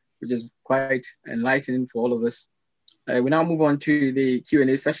is quite enlightening for all of us. We now move on to the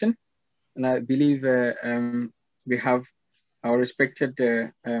Q&A session, and I believe we have our respected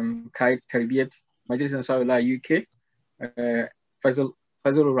Qaid Tarbiyat Majlis Ansarullah UK,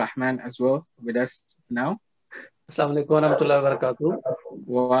 Fazlur Rahman as well with us now. Assalamu alaikum warahmatullahi wabarakatuh.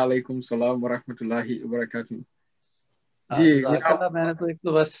 Wa alaikum salam wa rahmatullahi wa barakatuh. मैंने तो एक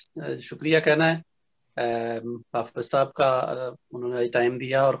तो बस शुक्रिया कहना है हाफिज साहब का, उन्होंने टाइम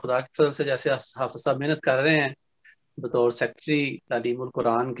दिया और खुदा के फजल से जैसे हाफिज साहब मेहनत कर रहे हैं बतौर सेक्रेटरी तालीमुल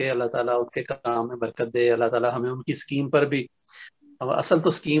कुरान के, अल्लाह ताला उनके काम में बरकत दे, अल्लाह ताला हमें उनकी स्कीम पर भी, असल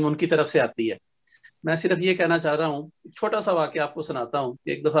तो स्कीम उनकी तरफ से आती है। मैं सिर्फ ये कहना चाह रहा हूँ, छोटा सा वाकया आपको सुनाता हूँ।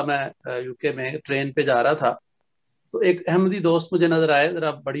 एक दफ़ा मैं यूके में ट्रेन पे जा रहा था, तो एक अहमदी दोस्त मुझे नजर आए,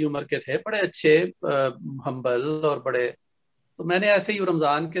 जरा बड़ी उम्र के थे, बड़े अच्छे हम्बल और बड़े, तो मैंने ऐसे ही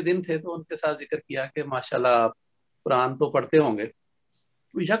रमज़ान के दिन थे तो उनके साथ जिक्र किया कि माशाल्लाह आप कुरान तो पढ़ते होंगे,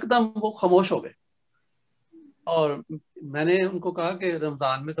 तो यकदम वो खामोश हो गए और मैंने उनको कहा कि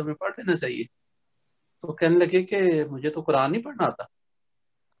रमज़ान में तुम्हें पढ़ लेना चाहिए, तो कहने लगे कि मुझे तो कुरान नहीं पढ़ना आता।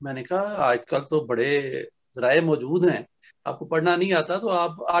 मैंने कहा आजकल तो बड़े ज़राए मौजूद हैं, आपको पढ़ना नहीं आता तो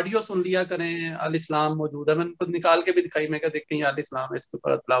आप ऑडियो सुन लिया करें, अल इस्लाम मौजूद है, मैंने उनको निकाल के भी दिखाई, मैं कहा देखें अल इस्लाम है, इसके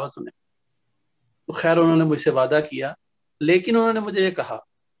ऊपर तिलावत सुने। तो खैर उन्होंने मुझसे वादा किया, लेकिन उन्होंने मुझे ये कहा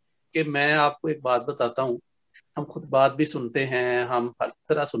कि मैं आपको एक बात बताता हूँ, हम खुद बात भी सुनते हैं, हम हर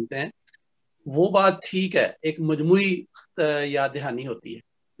तरह सुनते हैं, वो बात ठीक है, एक मजमूई याद दहानी होती है,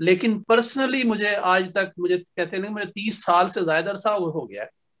 लेकिन पर्सनली मुझे आज तक, मुझे कहते हैं मुझे 30 साल से ज्यादा अरसा हो गया है,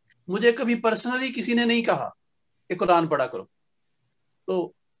 मुझे कभी पर्सनली किसी ने नहीं कहा कि कुरान पढ़ा करो।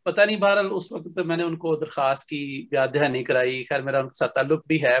 तो पता नहीं, बहरहाल उस वक्त तो मैंने उनको दरखास्त की, याद दहानी कराई, खैर मेरा उनके साथ ताल्लुक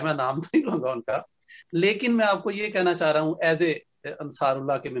भी है, मैं नाम तो नहीं लूंगा उनका, लेकिन मैं आपको ये कहना चाह रहा हूँ एज ए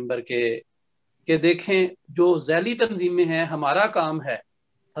अंसारुल्लाह के मेंबर के देखें जो ज़ैली तंजीमें हैं, हमारा काम है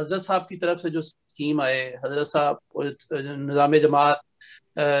हजरत साहब की तरफ से जो स्कीम आए, हजरत साहब निज़ाम जमात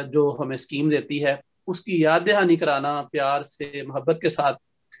जो हमें स्कीम देती है उसकी याद दहानी कराना प्यार से, मोहब्बत के साथ,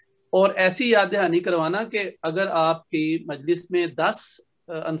 और ऐसी याद दहानी करवाना कि अगर आपकी मजलिस में 10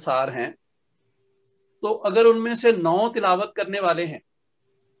 अंसार हैं तो अगर उनमें से 9 तिलावत करने वाले हैं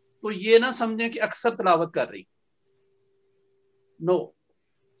तो ये ना समझें कि अक्सर तिलावत कर रही, नो,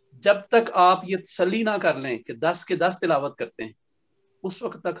 जब तक आप ये तसल्ली ना कर लें कि 10 के 10 तिलावत करते हैं, उस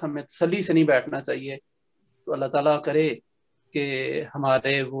वक्त तक हमें तसल्ली से नहीं बैठना चाहिए। तो अल्लाह ताला करे कि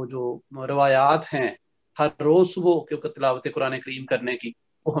हमारे वो जो रवायात हैं हर रोज सुबह के तिलावत कुरान करीम करने की,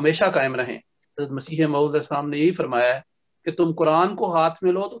 वो हमेशा कायम रहें। तो मसीह मऊद अलैहिस्सलाम ने यही फरमाया है कि तुम कुरान को हाथ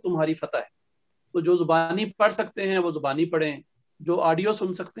में लो तो तुम्हारी फतह है। तो जो जुबानी पढ़ सकते हैं वो जुबानी पढ़ें, जो ऑडियो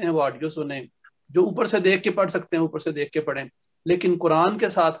सुन सकते हैं वो ऑडियो सुने, जो ऊपर से देख के पढ़ सकते हैं ऊपर से देख के पढ़ें, लेकिन कुरान के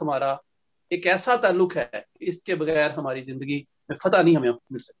साथ हमारा एक ऐसा ताल्लुक है इसके बगैर हमारी जिंदगी में फतह नहीं हमें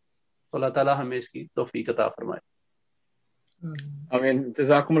मिल सकती। तो अल्लाह ताला हमें इसकी तौफीक अता फरमाए। आमीन,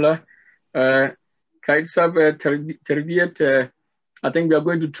 जज़ाकुमुल्लाह। Qaid Sahab, Tarbiyat, I think we are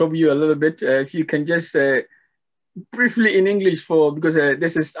going to trouble you a little bit. If you can just briefly in English, because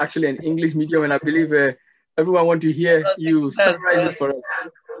this is actually an English medium, and I believe everyone want to hear you summarize it for us.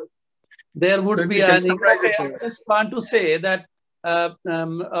 There would be an I just want to say that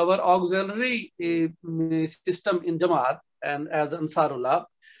our auxiliary system in Jamaat and as Ansarullah,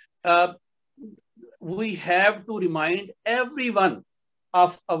 we have to remind everyone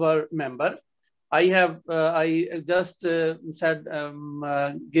of our member. I just said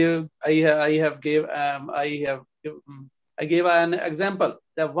I gave an example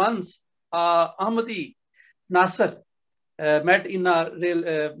that once Ahmadi Nasser met in a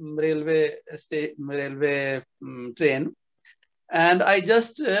railway train, and I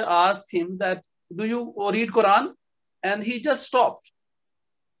just asked him that, do you read Quran? And he just stopped,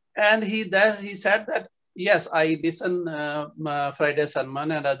 and he said that yes, I listen Friday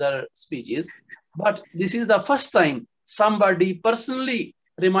sermon and other speeches, but this is the first time somebody personally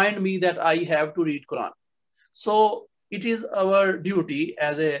remind me that I have to read Quran. So it is our duty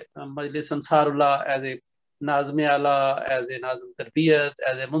as a Majlis Ansarullah, as a Nazm Ala, as a Nazm Tarbiyat,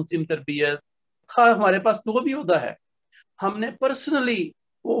 as a Munzim Tarbiyat, हमारे पास दो भी होता है, हमने personally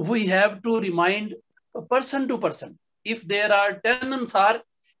we have to remind person to person. If there are 10 Ansar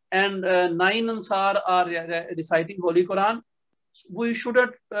and 9 Ansar are reciting Holy Quran, we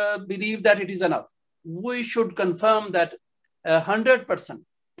shouldn't believe that it is enough. We should confirm that 100%,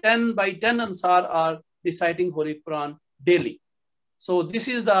 10 by 10 Ansar are reciting Holy Quran daily. So this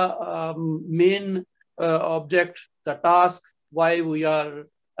is the main object, the task, why we are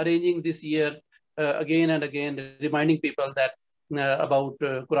arranging this year again and again, reminding people that about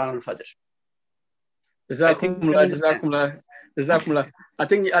Quran al-Fajr. Jazakumullah. I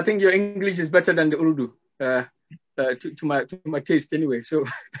think your English is better than the Urdu, to my taste anyway. So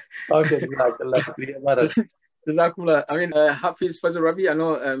okay, Jazakumullah. I mean, Hafiz Fazl Rabi, I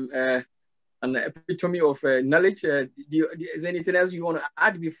know an epitome of knowledge. Is there anything else you want to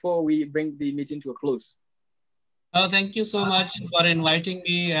add before we bring the meeting to a close? Thank you so much for inviting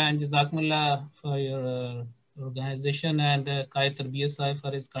me, and Jazakumullah for your organization, and Qaid Tarbiyat Sahib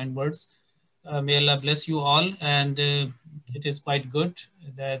for his kind words. May Allah bless you all, and it is quite good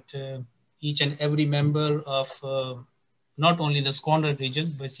that each and every member of not only the Squander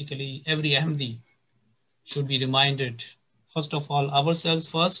region, basically every Ahmadi should be reminded, first of all, ourselves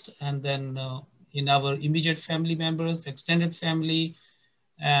first, and then in our immediate family members, extended family,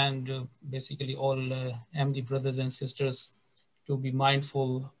 and basically all Ahmadi brothers and sisters to be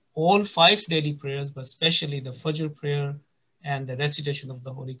mindful, all 5 daily prayers, but especially the Fajr prayer and the recitation of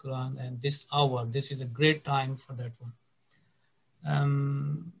the Holy Quran. And this hour, this is a great time for that one.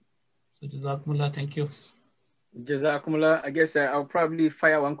 So Jazakumullah, thank you. Jazakumullah. I guess I'll probably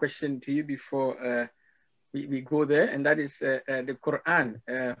fire one question to you before we go there, and that is the Quran.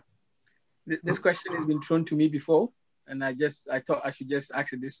 This question has been thrown to me before, and I thought I should just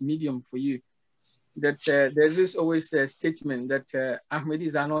ask this medium for you. That there's this always a statement that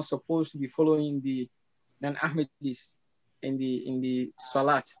Ahmadis are not supposed to be following the non-Ahmadis in the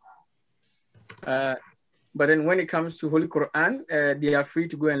Salat. But then when it comes to Holy Quran, they are free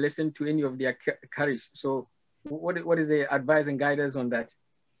to go and listen to any of their qaris. So what is the advice and guidance on that?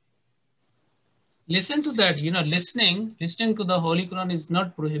 Listen to that, listening to the Holy Quran is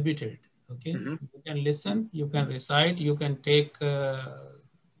not prohibited. Okay, you can listen, you can recite, you can take, that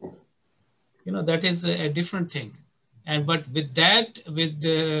is a different thing. But with that,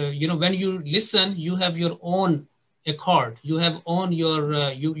 when you listen, you have your own accord. You have on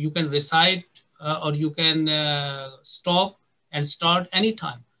your, you can recite or you can stop and start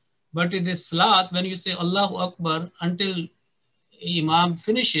anytime. But it is Salat, when you say Allahu Akbar until Imam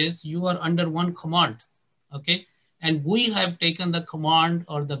finishes, you are under one command, okay? And we have taken the command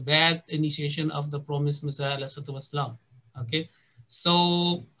or the Ba'ath initiation of the promised Messiah, ﷺ, okay?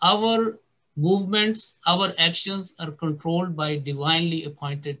 So our movements, our actions are controlled by divinely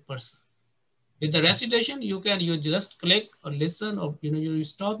appointed person. With the recitation, you just click or listen or you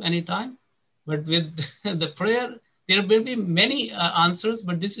stop anytime. But with the prayer, there will be many answers,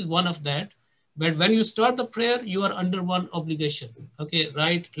 but this is one of that. But when you start the prayer, you are under one obligation. Okay,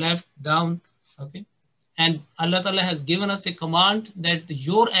 right, left, down. Okay, and Allah Ta'ala has given us a command that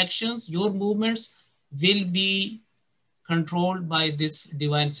your actions, your movements will be controlled by this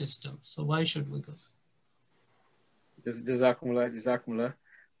divine system. So why should we go? Jazakumullah.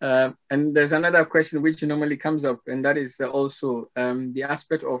 And there's another question which normally comes up, and that is also the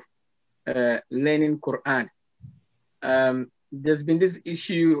aspect of learning Quran. There's been this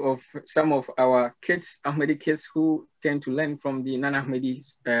issue of some of our kids, Ahmadi kids, who tend to learn from the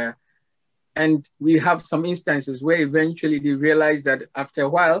non-Ahmadis. And we have some instances where eventually they realize that after a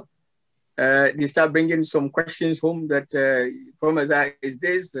while, they start bringing some questions home that is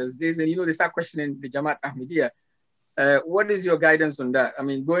this, and they start questioning the Jamaat Ahmadiyya. What is your guidance on that? I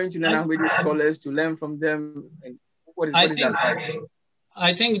mean, going to non-Ahmadi scholars to learn from them, and what is that advice?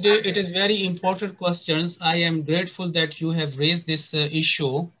 I think it is very important questions. I am grateful that you have raised this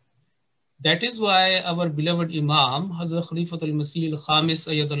issue. That is why our beloved Imam, Hazrat Khalifatul Masih al-Khamis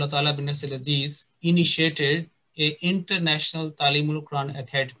Ayyadullah Ta'ala bin Nasir Aziz, initiated an international Talimul Quran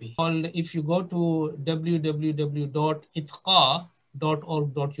Academy. If you go to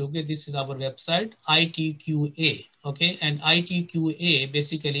www.itqa.org.uk, this is our website, ITQA, okay? And ITQA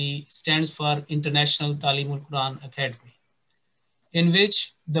basically stands for International Talimul Quran Academy, in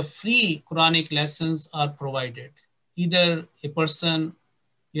which the free Quranic lessons are provided. Either a person,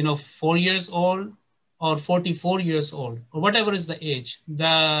 4 years old or 44 years old, or whatever is the age,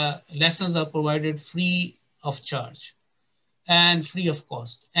 the lessons are provided free of charge and free of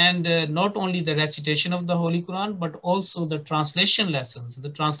cost. And not only the recitation of the Holy Quran, but also the translation lessons, the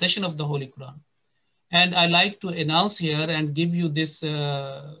translation of the Holy Quran. And I like to announce here and give you this,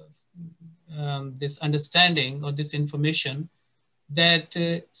 this understanding or this information that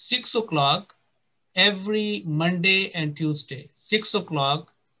 6 o'clock every Monday and Tuesday, 6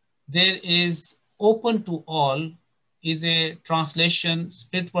 o'clock, there is open to all is a translation,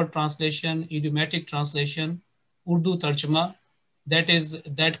 split word translation, idiomatic translation, Urdu tarjuma.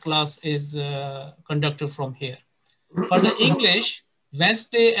 That class is conducted from here. For the English,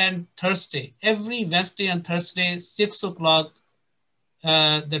 Wednesday and Thursday, every Wednesday and Thursday, 6 o'clock,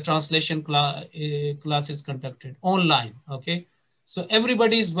 the translation class is conducted online, okay? So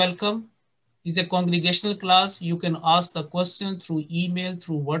everybody is welcome. It's a congregational class. You can ask the question through email,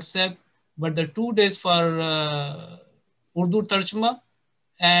 through WhatsApp, but the 2 days for Urdu Tarjuma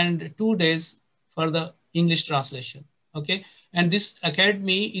and 2 days for the English translation, okay? And this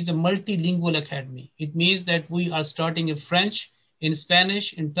academy is a multilingual academy. It means that we are starting in French, in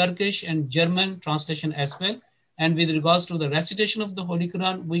Spanish, in Turkish, and German translation as well. And with regards to the recitation of the Holy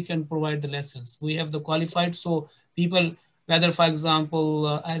Quran, we can provide the lessons. We have the qualified, so people, whether, for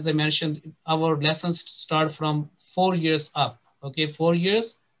example, as I mentioned, our lessons start from 4 years up, okay? 4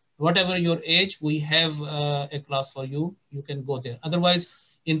 years, whatever your age, we have a class for you. You can go there. Otherwise,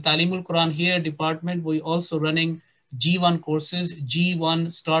 in Talimul Quran here department, we also running G1 courses.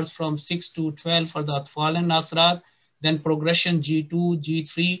 G1 starts from 6 to 12 for the Atfal and Nasrat, then progression G2,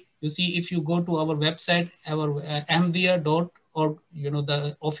 G3. You see, if you go to our website, our ahmadiyya.org,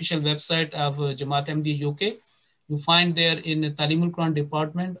 the official website of Jamaat Ahmadiyya UK, you find there in the Talimul Quran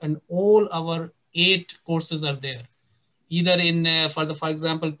department, and all our 8 courses are there. Either in, for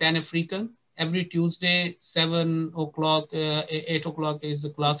example, Pan-African, every Tuesday, 7 o'clock, 8 o'clock is the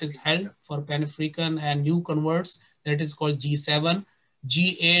class is held for Pan-African and new converts. That is called G7.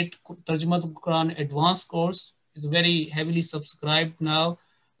 G8, Tarjumatul Quran advanced course is very heavily subscribed now,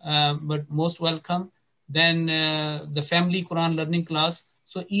 but most welcome. Then the family Quran learning class.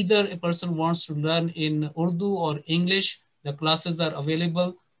 So either a person wants to learn in Urdu or English, the classes are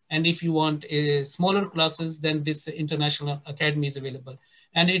available. And if you want smaller classes, then this international academy is available.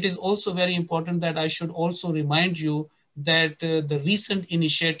 And it is also very important that I should also remind you that the recent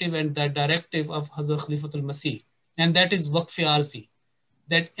initiative and the directive of Hazrat Khalifatul Masih, and that is Waqf-e Arzi,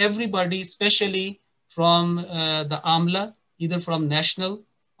 that everybody, especially from the Amla, either from national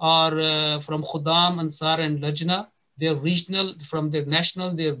or from Khudam, Ansar, and Lajna, their regional, from their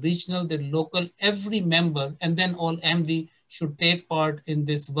national, their regional, their local, every member, and then all Ahmadi should take part in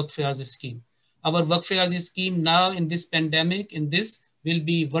this Waqf-e Arzi scheme. Our Waqf-e Arzi scheme now in this pandemic, in this will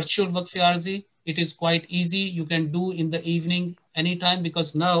be virtual Waqf-e Arzi. It is quite easy. You can do in the evening anytime,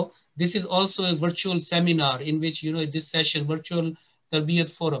 because now this is also a virtual seminar in which, this session, virtual Tarbiyat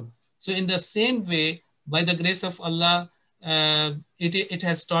forum. So in the same way, by the grace of Allah, it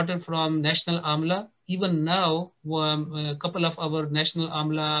has started from National Amla. Even now, a couple of our National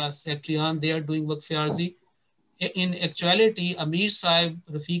Amla Secretarian, they are doing Waqf-e Arzi. In actuality, Amir Sahib,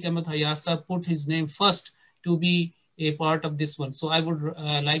 Rafiq Ahmed Hayasa put his name first to be a part of this one. So I would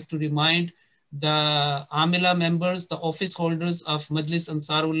like to remind the Amila members, the office holders of Majlis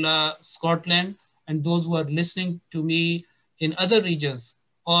Ansarullah Scotland, and those who are listening to me in other regions,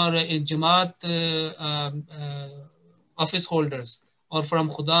 or in Jamaat office holders, or from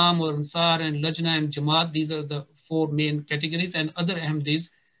Khudam or Ansar and Lajna and Jamaat. These are the 4 main categories, and other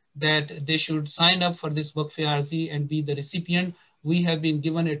Ahmadis, that they should sign up for this Waqf-e Arzi and be the recipient. We have been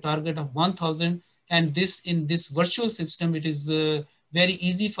given a target of 1,000, and in this virtual system, it is very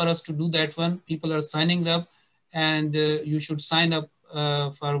easy for us to do that one. People are signing up, and you should sign up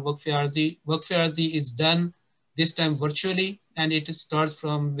for Waqf-e Arzi. Waqf-e Arzi is done this time virtually, and it starts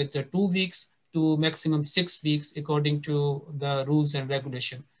from with the 2 weeks to maximum 6 weeks according to the rules and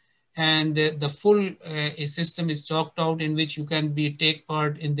regulation. And the full system is chalked out, in which you can take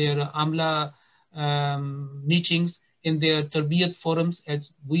part in their Amla meetings, in their Tarbiyat forums,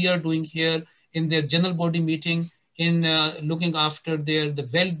 as we are doing here, in their general body meeting, in looking after the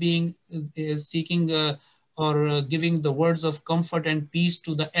well-being, seeking or giving the words of comfort and peace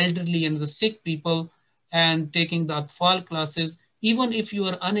to the elderly and the sick people, and taking the Atfal classes. Even if you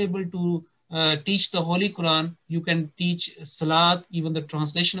are unable to teach the Holy Quran, you can teach Salat, even the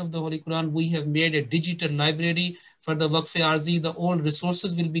translation of the Holy Quran. We have made a digital library for the Waqf-e Arzi. All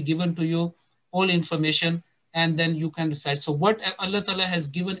resources will be given to you, all information, and then you can decide. So what Allah Ta'ala has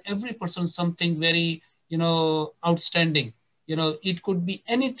given every person something very, outstanding. It could be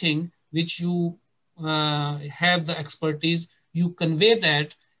anything which you have the expertise, you convey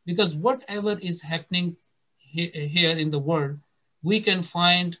that, because whatever is happening here in the world, we can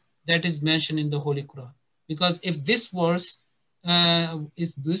find that is mentioned in the Holy Quran. Because if this verse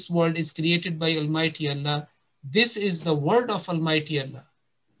this world is created by Almighty Allah, this is the word of Almighty Allah.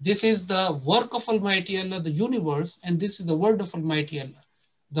 This is the work of Almighty Allah, the universe, and this is the word of Almighty Allah.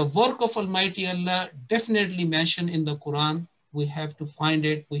 The work of Almighty Allah definitely mentioned in the Quran. We have to find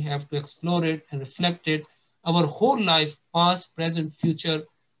it, we have to explore it and reflect it. our whole life, past, present, future,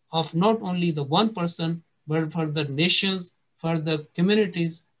 of not only the one person, but for the nations, for the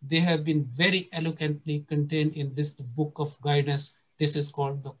communities. They have been very eloquently contained in this book of guidance. This is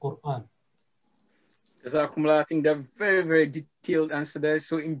called the Quran. Jazakumullah. I think they're very, very detailed answer there.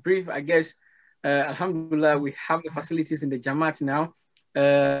 So in brief, I guess, alhamdulillah, we have the facilities in the Jamaat now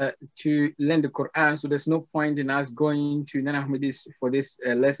to learn the Quran. So there's no point in us going to Nana Ahmadis for these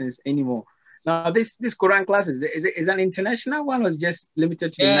lessons anymore. Now, this Quran classes, is an international one or is just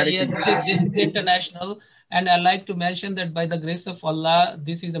limited to the United Kingdom? This is international. And I like to mention that by the grace of Allah,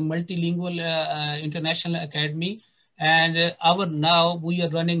 this is a multilingual international academy. And now we are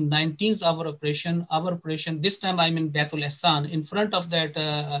running 19th hour operation. Our operation, this time I'm in Baitul Ihsan. In front of that,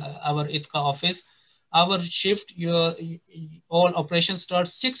 our ITKA office. Our shift, all operations start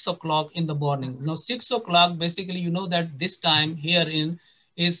 6 o'clock in the morning. Now 6 o'clock, basically, you know that this time here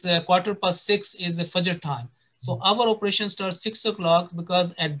is 6:15 is the Fajr time. So our operation starts 6 o'clock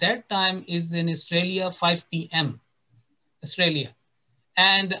because at that time is in Australia 5 p.m. Australia.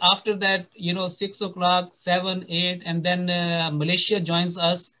 And after that, 6 o'clock, 7, 8, and then Malaysia joins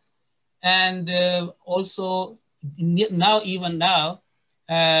us. And also now,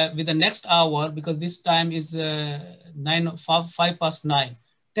 with the next hour, because this time is 5 past 9,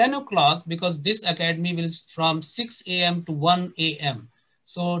 10 o'clock, because this academy will from 6 a.m. to 1 a.m.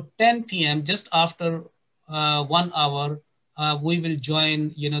 So 10 p.m., just after 1 hour, we will join,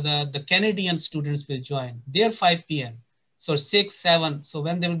 the Canadian students will join. They're 5 p.m. So 6, 7. So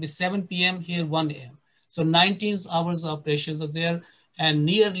when there will be 7 p.m. here, 1 a.m. So 19 hours of operations are there, and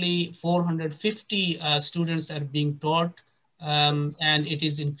nearly 450 students are being taught, and it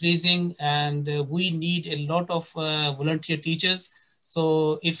is increasing, and we need a lot of volunteer teachers.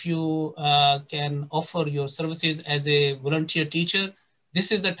 So if you can offer your services as a volunteer teacher,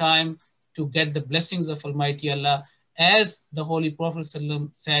 this is the time to get the blessings of Almighty Allah. As the Holy Prophet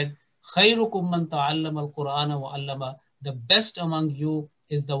ﷺ said, خَيْرُكُمْ مَنْ تَعَلَّمَ الْقُرْآنَ وَعَلَّمَ. The best among you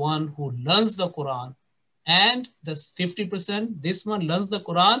is the one who learns the Quran. And the 50%, this one learns the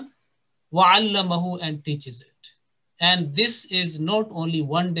Quran, وَعَلَّمَهُ, and teaches it. And this is not only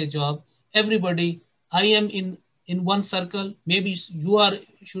one day job. Everybody, I am in one circle, maybe you will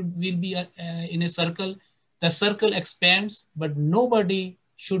be in a circle. The circle expands, but nobody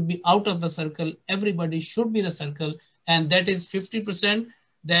should be out of the circle. Everybody should be the circle. And that is 50%.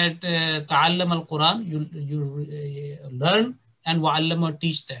 That ta'allam al-Quran, you learn, and wa'allama,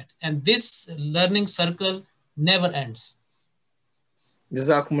 teach that. And this learning circle never ends.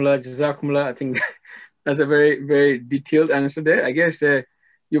 Jazakumullah. I think that's a very, very detailed answer there. I guess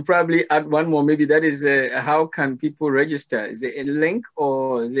you probably add one more. Maybe that is how can people register? Is it a link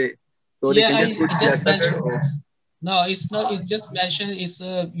or is it? Or they can just go to their server? No, it's not. It's just mentioned. It's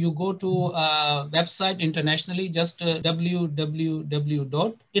you go to website internationally. Just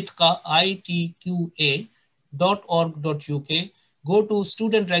www.itqa.org.uk. Go to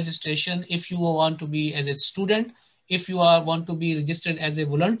student registration if you want to be as a student. If you want to be registered as a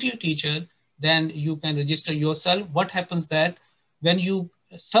volunteer teacher, then you can register yourself. What happens that when you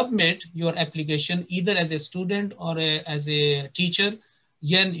submit your application, either as a student or as a teacher,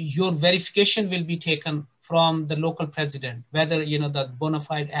 then your verification will be taken from the local president, whether, the bona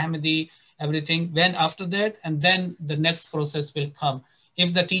fide Ahmadi, everything. When after that, and then the next process will come.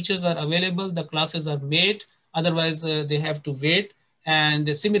 If the teachers are available, the classes are made. Otherwise, they have to wait.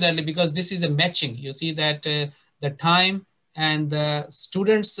 And similarly, because this is a matching, you see that the time and the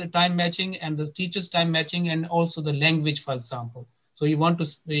students' time matching and the teachers' time matching, and also the language, for example. So you want to,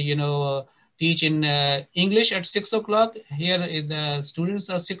 teach in English at 6 o'clock. Here, the students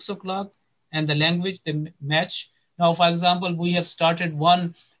are 6 o'clock. And the language, they match. Now, for example, we have started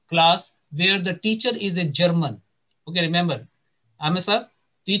one class where the teacher is a German. Okay, remember, Amasa,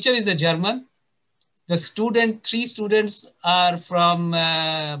 teacher is a German. The 3 students are from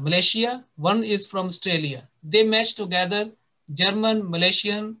Malaysia. 1 is from Australia. They match together, German,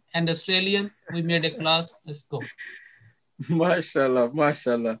 Malaysian, and Australian. We made a class. Let's go.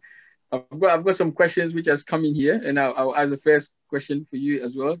 MashaAllah. I've got some questions which has come in here, and I'll ask the first question for you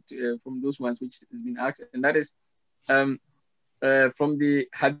as well from those ones which has been asked, and that is from the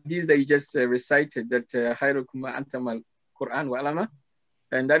hadith that you just recited, that khairukum antamal Quran wa alama,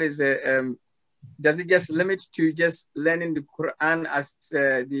 and that is does it just limit to just learning the Quran as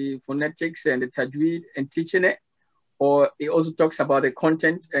the phonetics and the tajweed and teaching it, or it also talks about the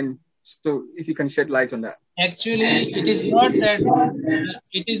content? And so if you can shed light on that. Actually, it is not that,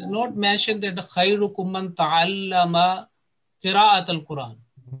 it is not mentioned that khairukum man ta'allama qira'at al-Quran.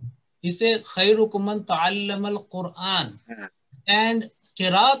 He said khairukum man ta'allama al-Quran. And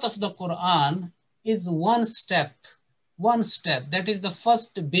qira'at of the Quran is one step. One step. That is the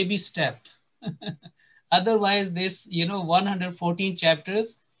first baby step. Otherwise, this, 114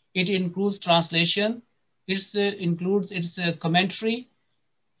 chapters, it includes translation, it includes its commentary.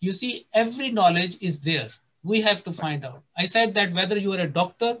 You see, every knowledge is there. We have to find out. I said that whether you are a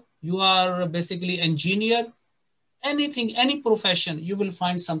doctor, you are basically engineer, anything, any profession, you will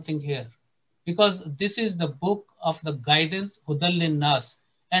find something here. Because this is the book of the guidance, Hudal Linnas,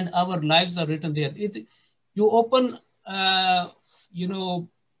 and our lives are written there. You open,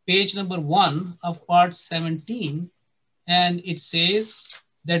 page number 1 of part 17, and it says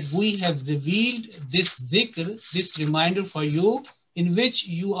that we have revealed this dhikr, this reminder for you, in which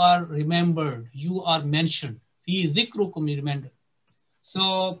you are remembered, you are mentioned. Fi dhikrukum, remember.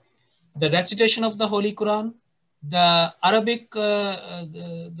 So the recitation of the Holy Quran, the Arabic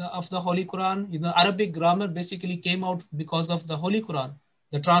of the Holy Quran, Arabic grammar basically came out because of the Holy Quran.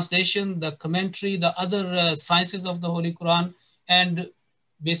 The translation, the commentary, the other sciences of the Holy Quran, and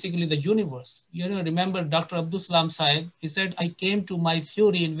basically the universe. Remember Dr. Abdul Salam Sahib, he said, I came to my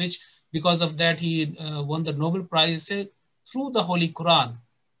fury, in which because of that he won the Nobel Prize. He said, through the Holy Quran.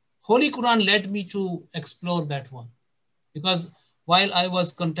 Holy Quran led me to explore that one. Because while I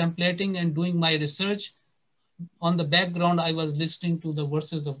was contemplating and doing my research, on the background, I was listening to the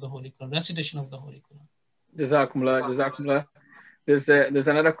verses of the Holy Quran, recitation of the Holy Quran. Jazakumullah, Jazakumullah. There's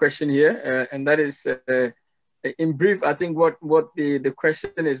another question here, and that is, in brief, I think what the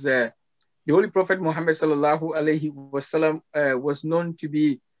question is, the Holy Prophet Muhammad sallallahu alaihi wasallam was known to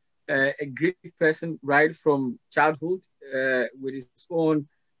be a great person right from childhood, with his own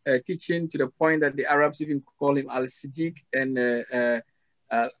teaching, to the point that the Arabs even call him Al-Siddiq and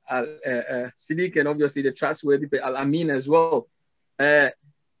Siddiq, and obviously the trustworthy Al-Amin as well.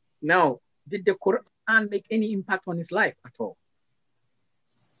 Now, did the Quran make any impact on his life at all?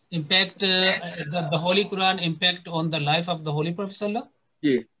 Impact, the Holy Quran impact on the life of the Holy Prophet Sallallahu?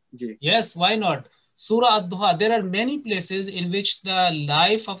 Yeah. Yes, why not? Surah Ad-Duha, there are many places in which the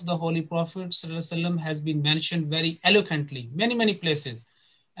life of the Holy Prophet Sallallahu has been mentioned very eloquently, many places.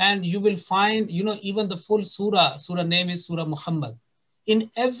 And you will find, even the full surah name is Surah Muhammad.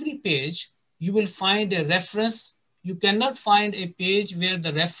 In every page, you will find a reference. You cannot find a page where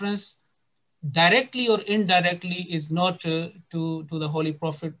the reference directly or indirectly is not to the Holy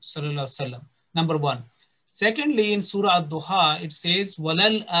Prophet Sallallahu Alaihi Wasallam. Number one. Secondly, in Surah Ad-Duha, it says,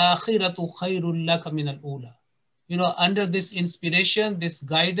 وَلَلْ آخِرَةُ خَيْرٌ لَكَ مِنَ الْأُولَى. Under this inspiration, this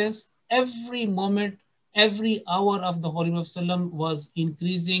guidance, every moment, every hour of the Holy Prophet Sallallahu was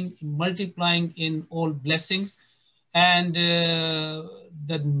increasing, multiplying in all blessings. And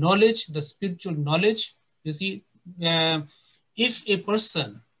the knowledge, the spiritual knowledge, you see, if a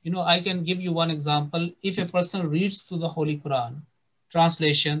person, I can give you one example. If a person reads through the Holy Quran,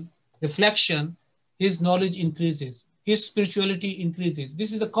 translation, reflection, his knowledge increases, his spirituality increases.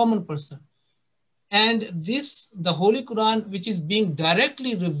 This is the common person. And this, the Holy Quran, which is being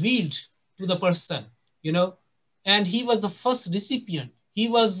directly revealed to the person, and he was the first recipient. He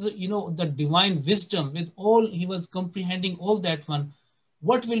was, the divine wisdom with all, he was comprehending all that one.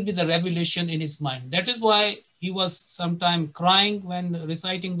 What will be the revelation in his mind? That is why he was sometimes crying when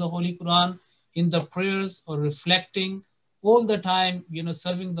reciting the Holy Quran in the prayers, or reflecting all the time,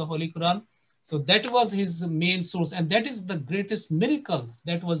 serving the Holy Quran. So that was his main source. And that is the greatest miracle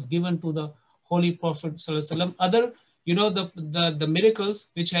that was given to the Holy Prophet ﷺ. Other, the miracles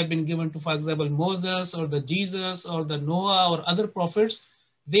which have been given to, for example, Moses or the Jesus or the Noah or other prophets,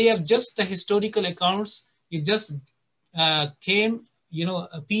 they have just the historical accounts. It just came,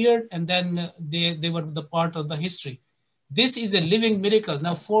 appeared, and then they were the part of the history. This is a living miracle.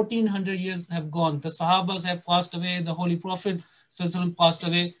 Now 1400 years have gone. The Sahabas have passed away. The Holy Prophet ﷺ passed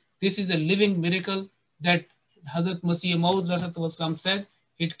away. This is a living miracle that Hazrat Masih Maud said,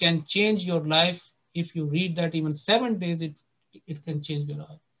 it can change your life. If you read that even 7 days, it can change your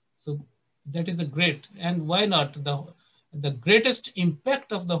life. So that is a great, and why not? The greatest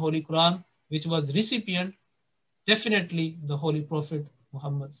impact of the Holy Quran, which was recipient, definitely the Holy Prophet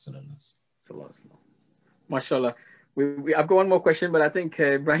Muhammad Sallallahu Alaihi Wasallam. MashaAllah. I've got one more question, but I think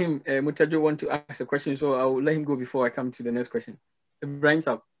Ibrahim Mutajo want to ask a question, so I'll let him go before I come to the next question. Ibrahim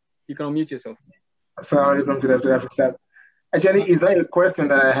Sab, you can unmute yourself. Actually, it's not a question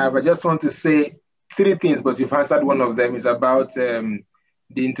that I have. I just want to say 3 things, but you've answered one of them. Is about the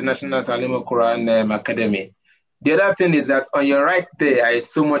International Talim Quran Academy. The other thing is that on your right there, I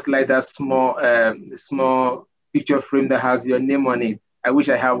so much like that small picture frame that has your name on it. I wish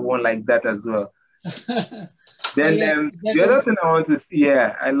I have one like that as well. Then the other thing I want to see,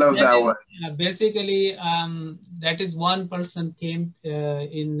 yeah, I love that one. Basically, that is one person came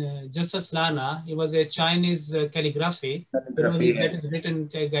in Justus Lana. He was a Chinese calligraphy. That is written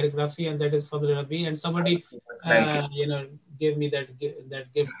calligraphy, and that is Fadl Rabi. And somebody, gave me that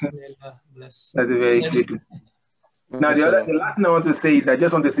gift. Bless. That's very good. Now, the last thing I want to say is I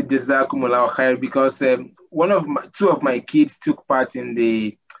just want to say Jazakumullah khair, because two of my kids took part in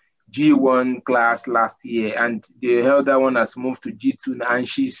the G1 class last year, and the elder one has moved to G2, and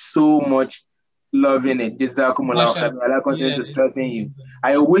she's so much loving it. Jazakumullah khair. Allah continue to strengthen you.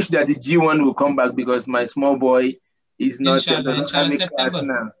 I wish that the G1 will come back, because my small boy is not in the class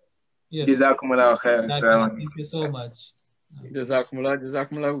now. Yes. Jazakumullah khair. Thank you so much. Jazakumullah,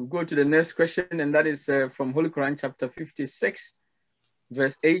 Jazakumullah. We'll go to the next question, and that is from Holy Quran, chapter 56,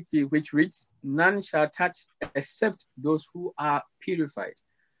 verse 80, which reads, "None shall touch except those who are purified."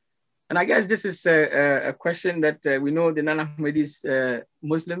 And I guess this is a question that we know the non-Ahmadis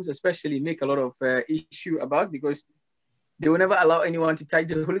Muslims especially make a lot of issue about, because they will never allow anyone to touch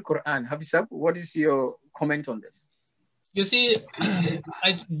the Holy Quran. Hafizab, what is your comment on this? You see,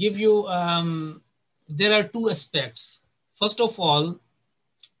 I give you, there are two aspects. First of all,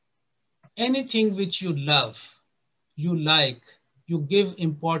 anything which you love, you like, you give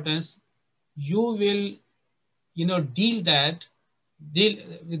importance, you will, deal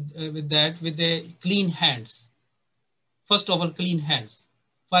with that with the clean hands. First of all, clean hands.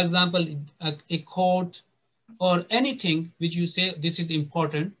 For example, a quote or anything which you say this is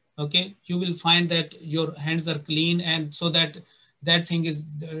important, okay, you will find that your hands are clean, and so that thing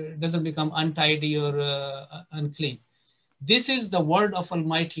doesn't become untidy or unclean. This is the word of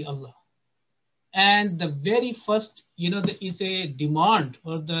Almighty Allah. And the very first, there is a demand,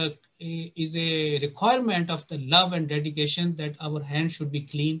 or is a requirement of the love and dedication that our hands should be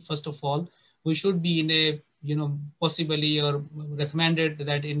clean. First of all, we should be in a, possibly or recommended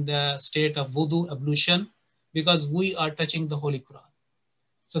that in the state of wudu, ablution, because we are touching the Holy Quran.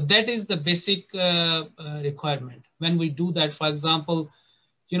 So that is the basic requirement. When we do that, for example,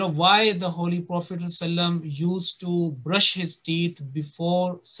 why the Holy Prophet ﷺ used to brush his teeth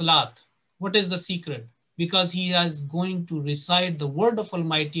before Salat. What is the secret? Because he is going to recite the word of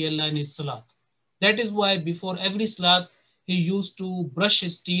Almighty Allah in his Salat. That is why before every Salat, he used to brush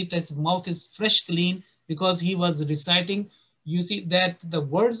his teeth, his mouth is fresh, clean, because he was reciting. You see that the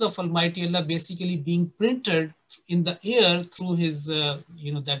words of Almighty Allah basically being printed in the air through his,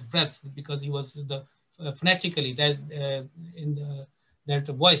 that breath, because he was phonetically, that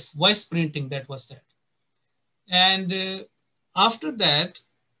voice printing, that was that. And after that,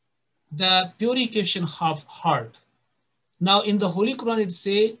 the purification of heart. Now in the Holy Quran it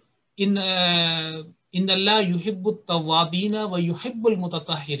say, in Allah yuhibbu tawabina wa yuhibbul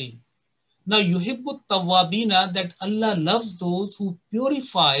mutatahhirin. Now yuhibbu tawabina, that Allah loves those who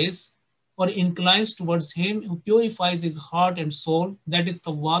purifies or inclines towards him, who purifies his heart and soul. That is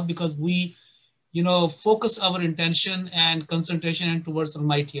tawab, because we focus our intention and concentration towards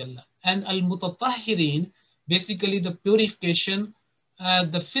Almighty Allah. And al-mutatahhirin, basically the purification,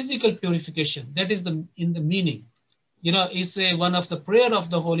 the physical purification. That is in the meaning. It's one of the prayer of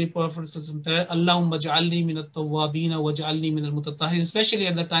the Holy Prophet, Allahumma ja'alni min at-tawwabin wa ja'alni min al-mutatahhirin, especially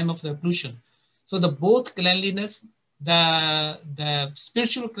at the time of the ablution. So the both cleanliness, the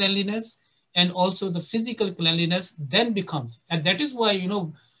spiritual cleanliness, and also the physical cleanliness then becomes. And that is why,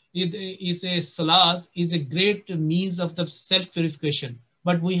 it is a salat is a great means of the self-purification.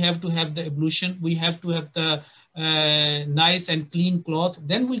 But we have to have the ablution. We have to have the nice and clean cloth.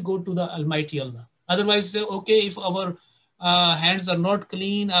 Then we go to the Almighty Allah. Otherwise, okay, if our hands are not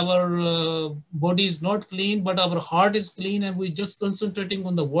clean, our body is not clean, but our heart is clean, and we're just concentrating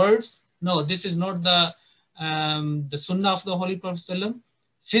on the words. No, this is not the sunnah of the Holy Prophet ﷺ.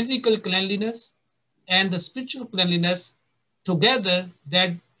 Physical cleanliness and the spiritual cleanliness together,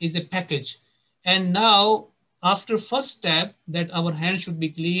 that is a package. And now, after first step, that our hands should be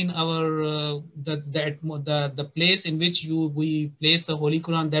clean, our the place in which we place the Holy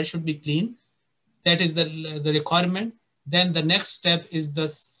Quran, that should be clean. That is the requirement. Then the next step is the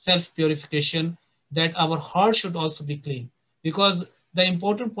self-purification, that our heart should also be clean. Because the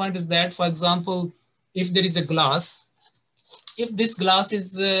important point is that, for example, if there is a glass, if this glass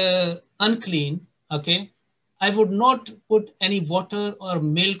is unclean, okay, I would not put any water or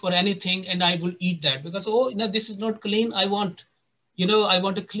milk or anything and I will eat that, because, this is not clean. I want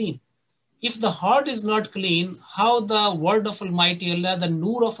to clean. If the heart is not clean, how the word of Almighty Allah, the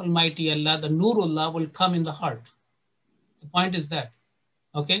nur of Almighty Allah, the Nurullah will come in the heart? The point is that,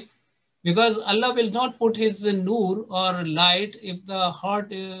 okay? Because Allah will not put his nur or light if the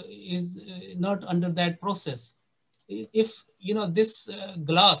heart is not under that process. If this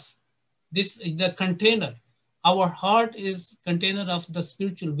glass, the container, our heart is container of the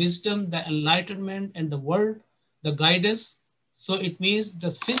spiritual wisdom, the enlightenment and the word, the guidance. So it means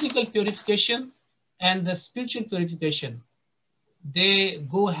the physical purification and the spiritual purification, they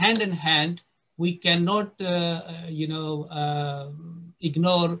go hand in hand. We cannot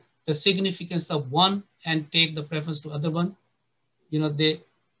ignore the significance of one and take the preference to other one. They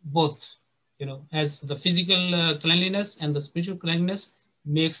both, as the physical cleanliness and the spiritual cleanliness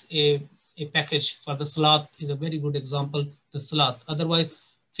makes a package. For the salat is a very good example, the salat. Otherwise,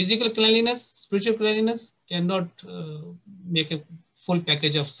 physical cleanliness, spiritual cleanliness cannot make a full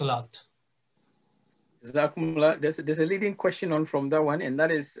package of salat. There's a leading question on from that one, and that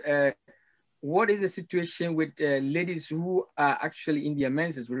is, what is the situation with ladies who are actually in their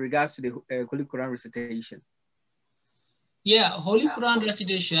menses with regards to the Holy Quran recitation? Yeah, Holy Quran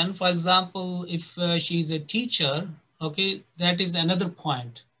recitation, for example, if she's a teacher, okay, that is another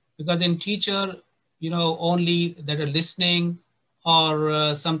point. Because in teacher, only that are listening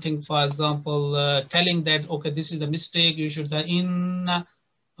or something, for example, telling that, okay, this is a mistake, you should,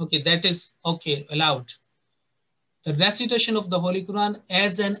 okay, that is okay, allowed. The recitation of the Holy Quran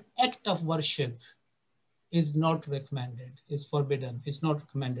as an act of worship is not recommended, is forbidden, it's not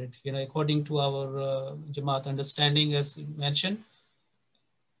recommended, according to our Jamaat understanding as mentioned.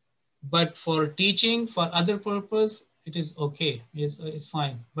 But for teaching, for other purpose, it is okay, is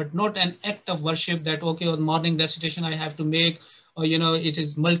fine, but not an act of worship that, okay, on morning recitation I have to make, or, it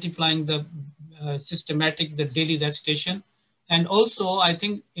is multiplying the systematic, the daily recitation. And also, I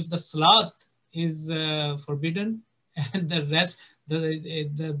think if the salat is forbidden, and the rest,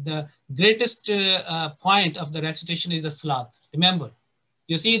 the greatest point of the recitation is the salat. Remember,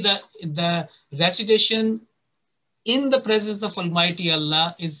 you see the recitation in the presence of Almighty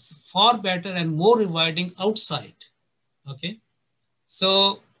Allah is far better and more rewarding outside. Okay,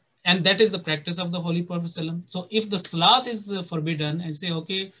 so, and that is the practice of the Holy Prophet ﷺ. So if the salat is forbidden and say,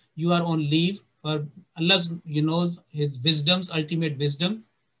 okay, you are on leave for Allah's, his wisdom's ultimate wisdom.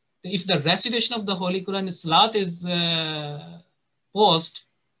 If the recitation of the Holy Quran is salat is post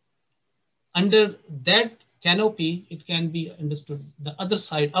under that canopy, it can be understood the other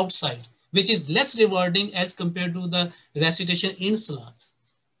side, outside, which is less rewarding as compared to the recitation in salat.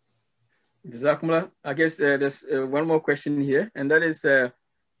 Jazakumullah. I guess there's one more question here, and that is,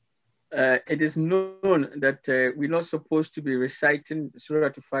 it is known that we're not supposed to be reciting Surah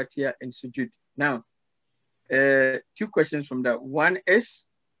Al-Fatiha in sujud. Now, two questions from that. One is,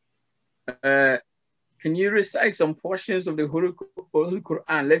 can you recite some portions of the Holy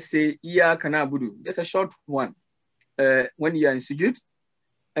Quran? Let's say, Iyyaka na'budu, just a short one, when you are in sujud.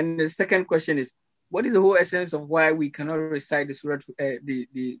 And the second question is, what is the whole essence of why we cannot recite the surah,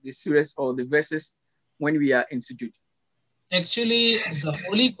 the surahs or the verses when we are in sujud? Actually, the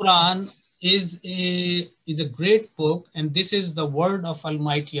Holy Quran is a great book, and this is the word of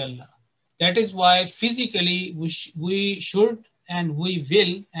Almighty Allah. That is why physically we should and we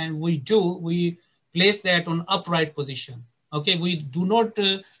will and we place that on upright position. Okay, we do not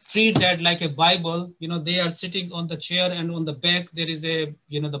treat that like a Bible. They are sitting on the chair and on the back there is a,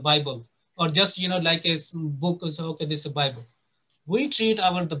 the Bible. Or just, like a book, so okay, this is a Bible. We treat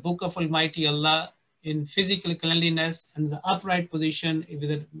the book of Almighty Allah in physical cleanliness and the upright position with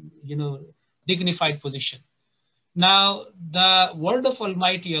a, dignified position. Now, the word of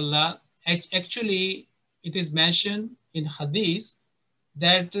Almighty Allah, actually, it is mentioned in Hadith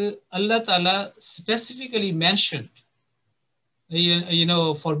that Allah Ta'ala specifically mentioned,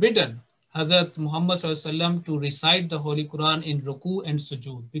 forbidden Hazrat Muhammad ﷺ to recite the Holy Quran in ruku and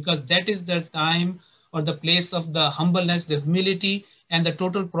sujood, because that is the time or the place of the humbleness, the humility, and the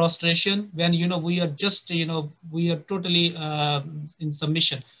total prostration when, we are just, we are totally in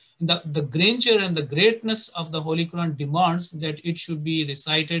submission. The grandeur and the greatness of the Holy Quran demands that it should be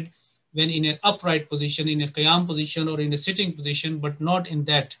recited when in an upright position, in a qiyam position or in a sitting position, but not in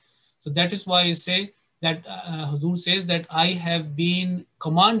that. So that is why I say that Hazur says that I have been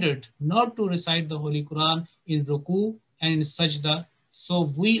commanded not to recite the Holy Quran in ruku and in sajda.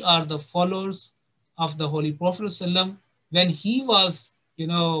 So we are the followers of the Holy Prophet ﷺ. When he was,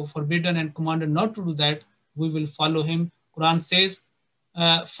 forbidden and commanded not to do that, we will follow him. Quran says,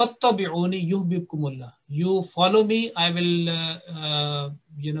 "Fattabi'uni yuhbibkumullah." You follow me, I will,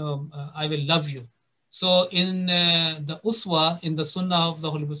 I will love you. So in the uswa, in the sunnah of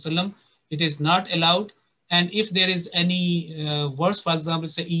the Holy Prophet ﷺ, it is not allowed. And if there is any verse, for example,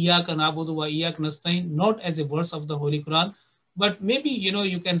 say, Iyyaka na'budu wa iyyaka nasta'in, not as a verse of the Holy Quran, But maybe,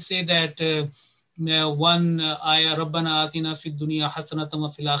 you can say that one ayah, Rabbana atina fid dunya hasanatan wa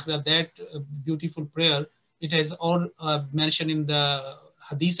fil akhirah, that beautiful prayer, it has all mentioned in the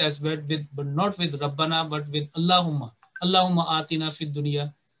hadith as well, but not with Rabbana, but with Allahumma atina fid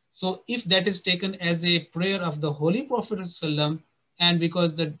dunya. So if that is taken as a prayer of the Holy Prophet ﷺ, and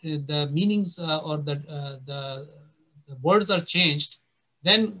because the meanings or the words are changed,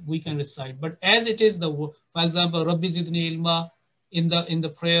 then we can recite. But as it is, for example, Rabbi Zidni Ilma in the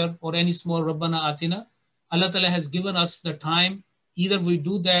prayer, or any small Rabbana Atina, Allah Ta'ala has given us the time. Either we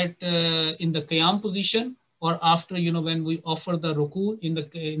do that in the Qiyam position, or after, when we offer the ruku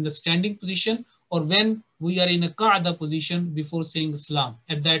in the standing position, or when we are in a Qa'da position before saying Salam.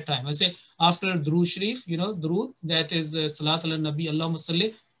 At that time, I say after Durood Sharif, Durood, that is Salat ala Nabi Allahumma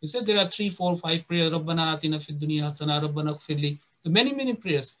salli. You said there are 3, 4, 5 prayers. Rabbana atina fid dunya hasana, Rabbana ighfirli. Many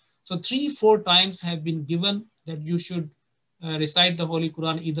prayers. So 3, 4 times have been given that you should recite the Holy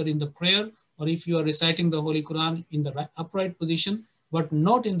Quran either in the prayer, or if you are reciting the Holy Quran in the upright position, but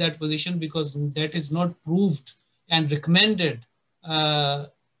not in that position, because that is not proved and recommended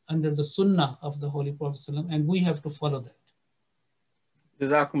under the Sunnah of the Holy Prophet ﷺ, and we have to follow that.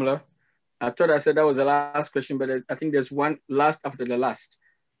 Jazakumullah. I thought I said that was the last question, but I think there's one last after the last,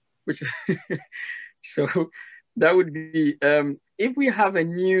 which so that would be if we have a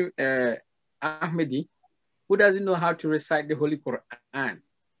new Ahmadi who doesn't know how to recite the Holy Quran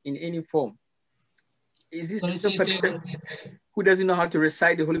in any form, is it still permitted? Who doesn't know how to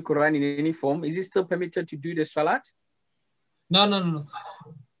recite the Holy Quran in any form, is it still permitted to do the salat? No.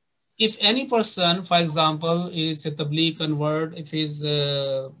 If any person, for example, is a Tabligh convert, if he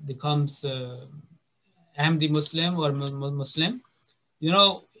becomes Ahmadi Muslim or Muslim,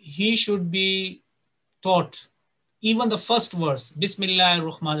 he should be taught even the first verse, Bismillahir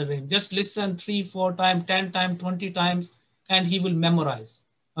Rahmanir Rahim. Just listen 3, 4 times, 10 times, 20 times, and he will memorize.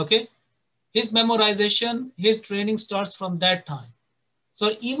 Okay? His memorization, his training starts from that time.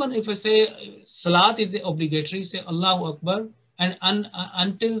 So even if I say Salat is obligatory, say Allahu Akbar, and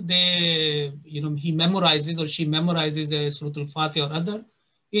until he memorizes or she memorizes a Surah Al-Fatiha or other,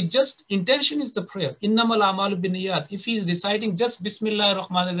 it just intention is the prayer. Innamal a'malu binniyat. If he is reciting just Bismillahir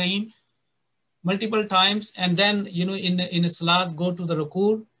Rahmanir Rahim multiple times, and then in a salat go to the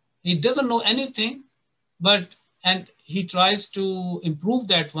ruku, he doesn't know anything, and he tries to improve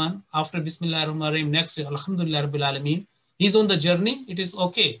that one after Bismillahir Rahmanir Rahim, next Alhamdulillah Rabbil Alameen. He's on the journey, it is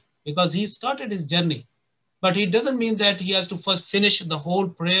okay, because he started his journey. But it doesn't mean that he has to first finish the whole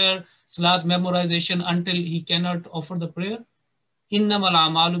prayer, salat memorization until he cannot offer the prayer. Innamal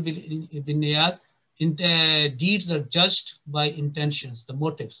a'malu binniyat. Deeds are judged by intentions, the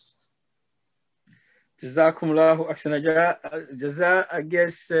motives. Jazakumullahu ahsana jaza. I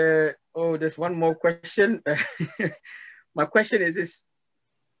guess, there's one more question. My question is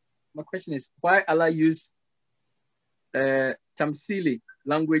why Allah used tamsili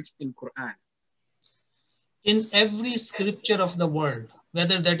language in Quran? In every scripture of the world,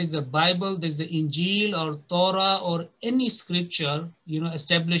 whether that is the Bible, there's the Injil or Torah or any scripture,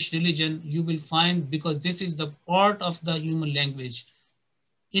 established religion, you will find, because this is the part of the human language.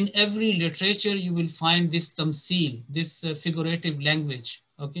 In every literature, you will find this tamsil, this figurative language,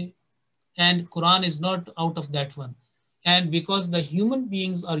 okay? And Quran is not out of that one. And because the human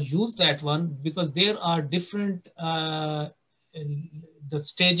beings are used that one, because there are different the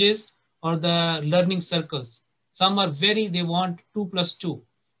stages or the learning circles. Some are they want 2 + 2.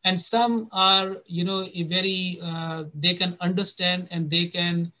 And some are, very, they can understand, and they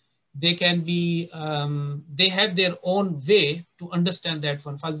can be, they have their own way to understand that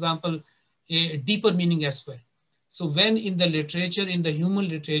one. For example, a deeper meaning as well. So when in the literature, in the human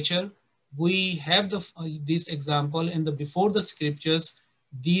literature, we have this example, and before the scriptures,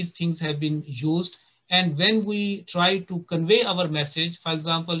 these things have been used. And when we try to convey our message, for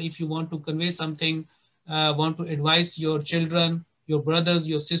example, if you want to convey something, want to advise your children, your brothers,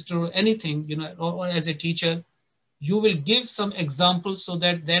 your sister, or anything, or as a teacher, you will give some examples so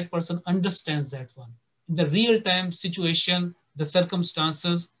that that person understands that one. In the real-time situation, the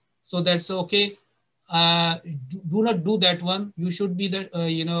circumstances, so that's okay. Do not do that one. You should be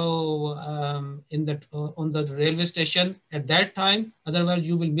on the railway station at that time. Otherwise,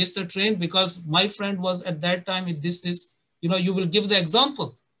 you will miss the train, because my friend was at that time with this. You will give the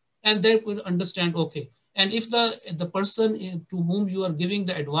example, and they will understand. Okay. And if the person to whom you are giving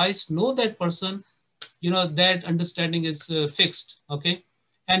the advice know that person, that understanding is fixed. Okay.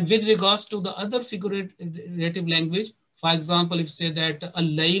 And with regards to the other figurative language, for example, if you say that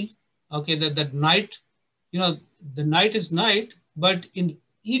al-layl, okay, that night, the night is night, but in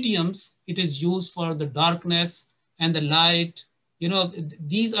idioms, it is used for the darkness and the light. You know,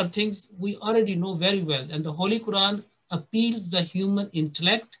 these are things we already know very well. And the Holy Quran appeals the human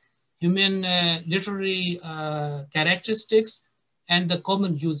intellect, human literary characteristics, and the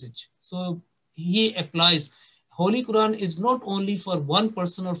common usage. So he applies. Holy Quran is not only for one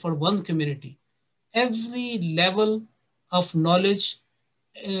person or for one community. Every level of knowledge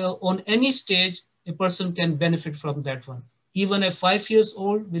on any stage, a person can benefit from that one. Even a 5 years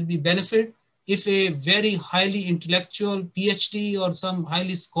old will be benefit. If a very highly intellectual PhD or some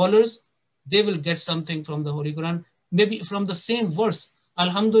highly scholars, they will get something from the Holy Quran, maybe from the same verse.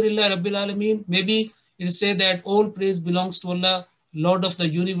 Alhamdulillah Rabbil Alameen, maybe it will say that all praise belongs to Allah, Lord of the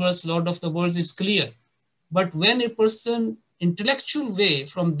universe, Lord of the world is clear. But when a person intellectual way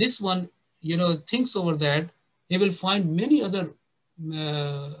from this one, you know, thinks over that, he will find many other,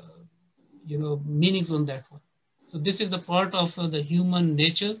 you know, meanings on that one. So this is the part of the human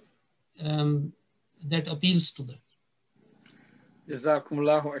nature that appeals to that.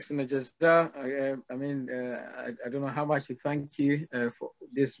 Jazakumullahu ahsana jaza. I mean, I don't know how much to thank you for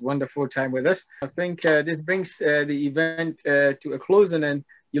this wonderful time with us. I think this brings the event to a close, and then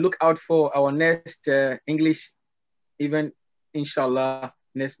you look out for our next English event, inshallah,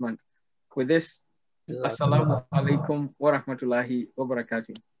 next month. With this, assalamu alaikum wa rahmatullahi wa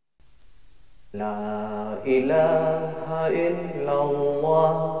barakatuh. La ilaha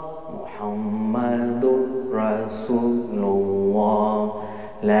illallah Muhammadur Rasulullah.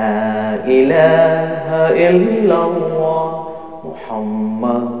 La ilaha illallah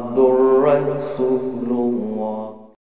Muhammadur Rasulullah.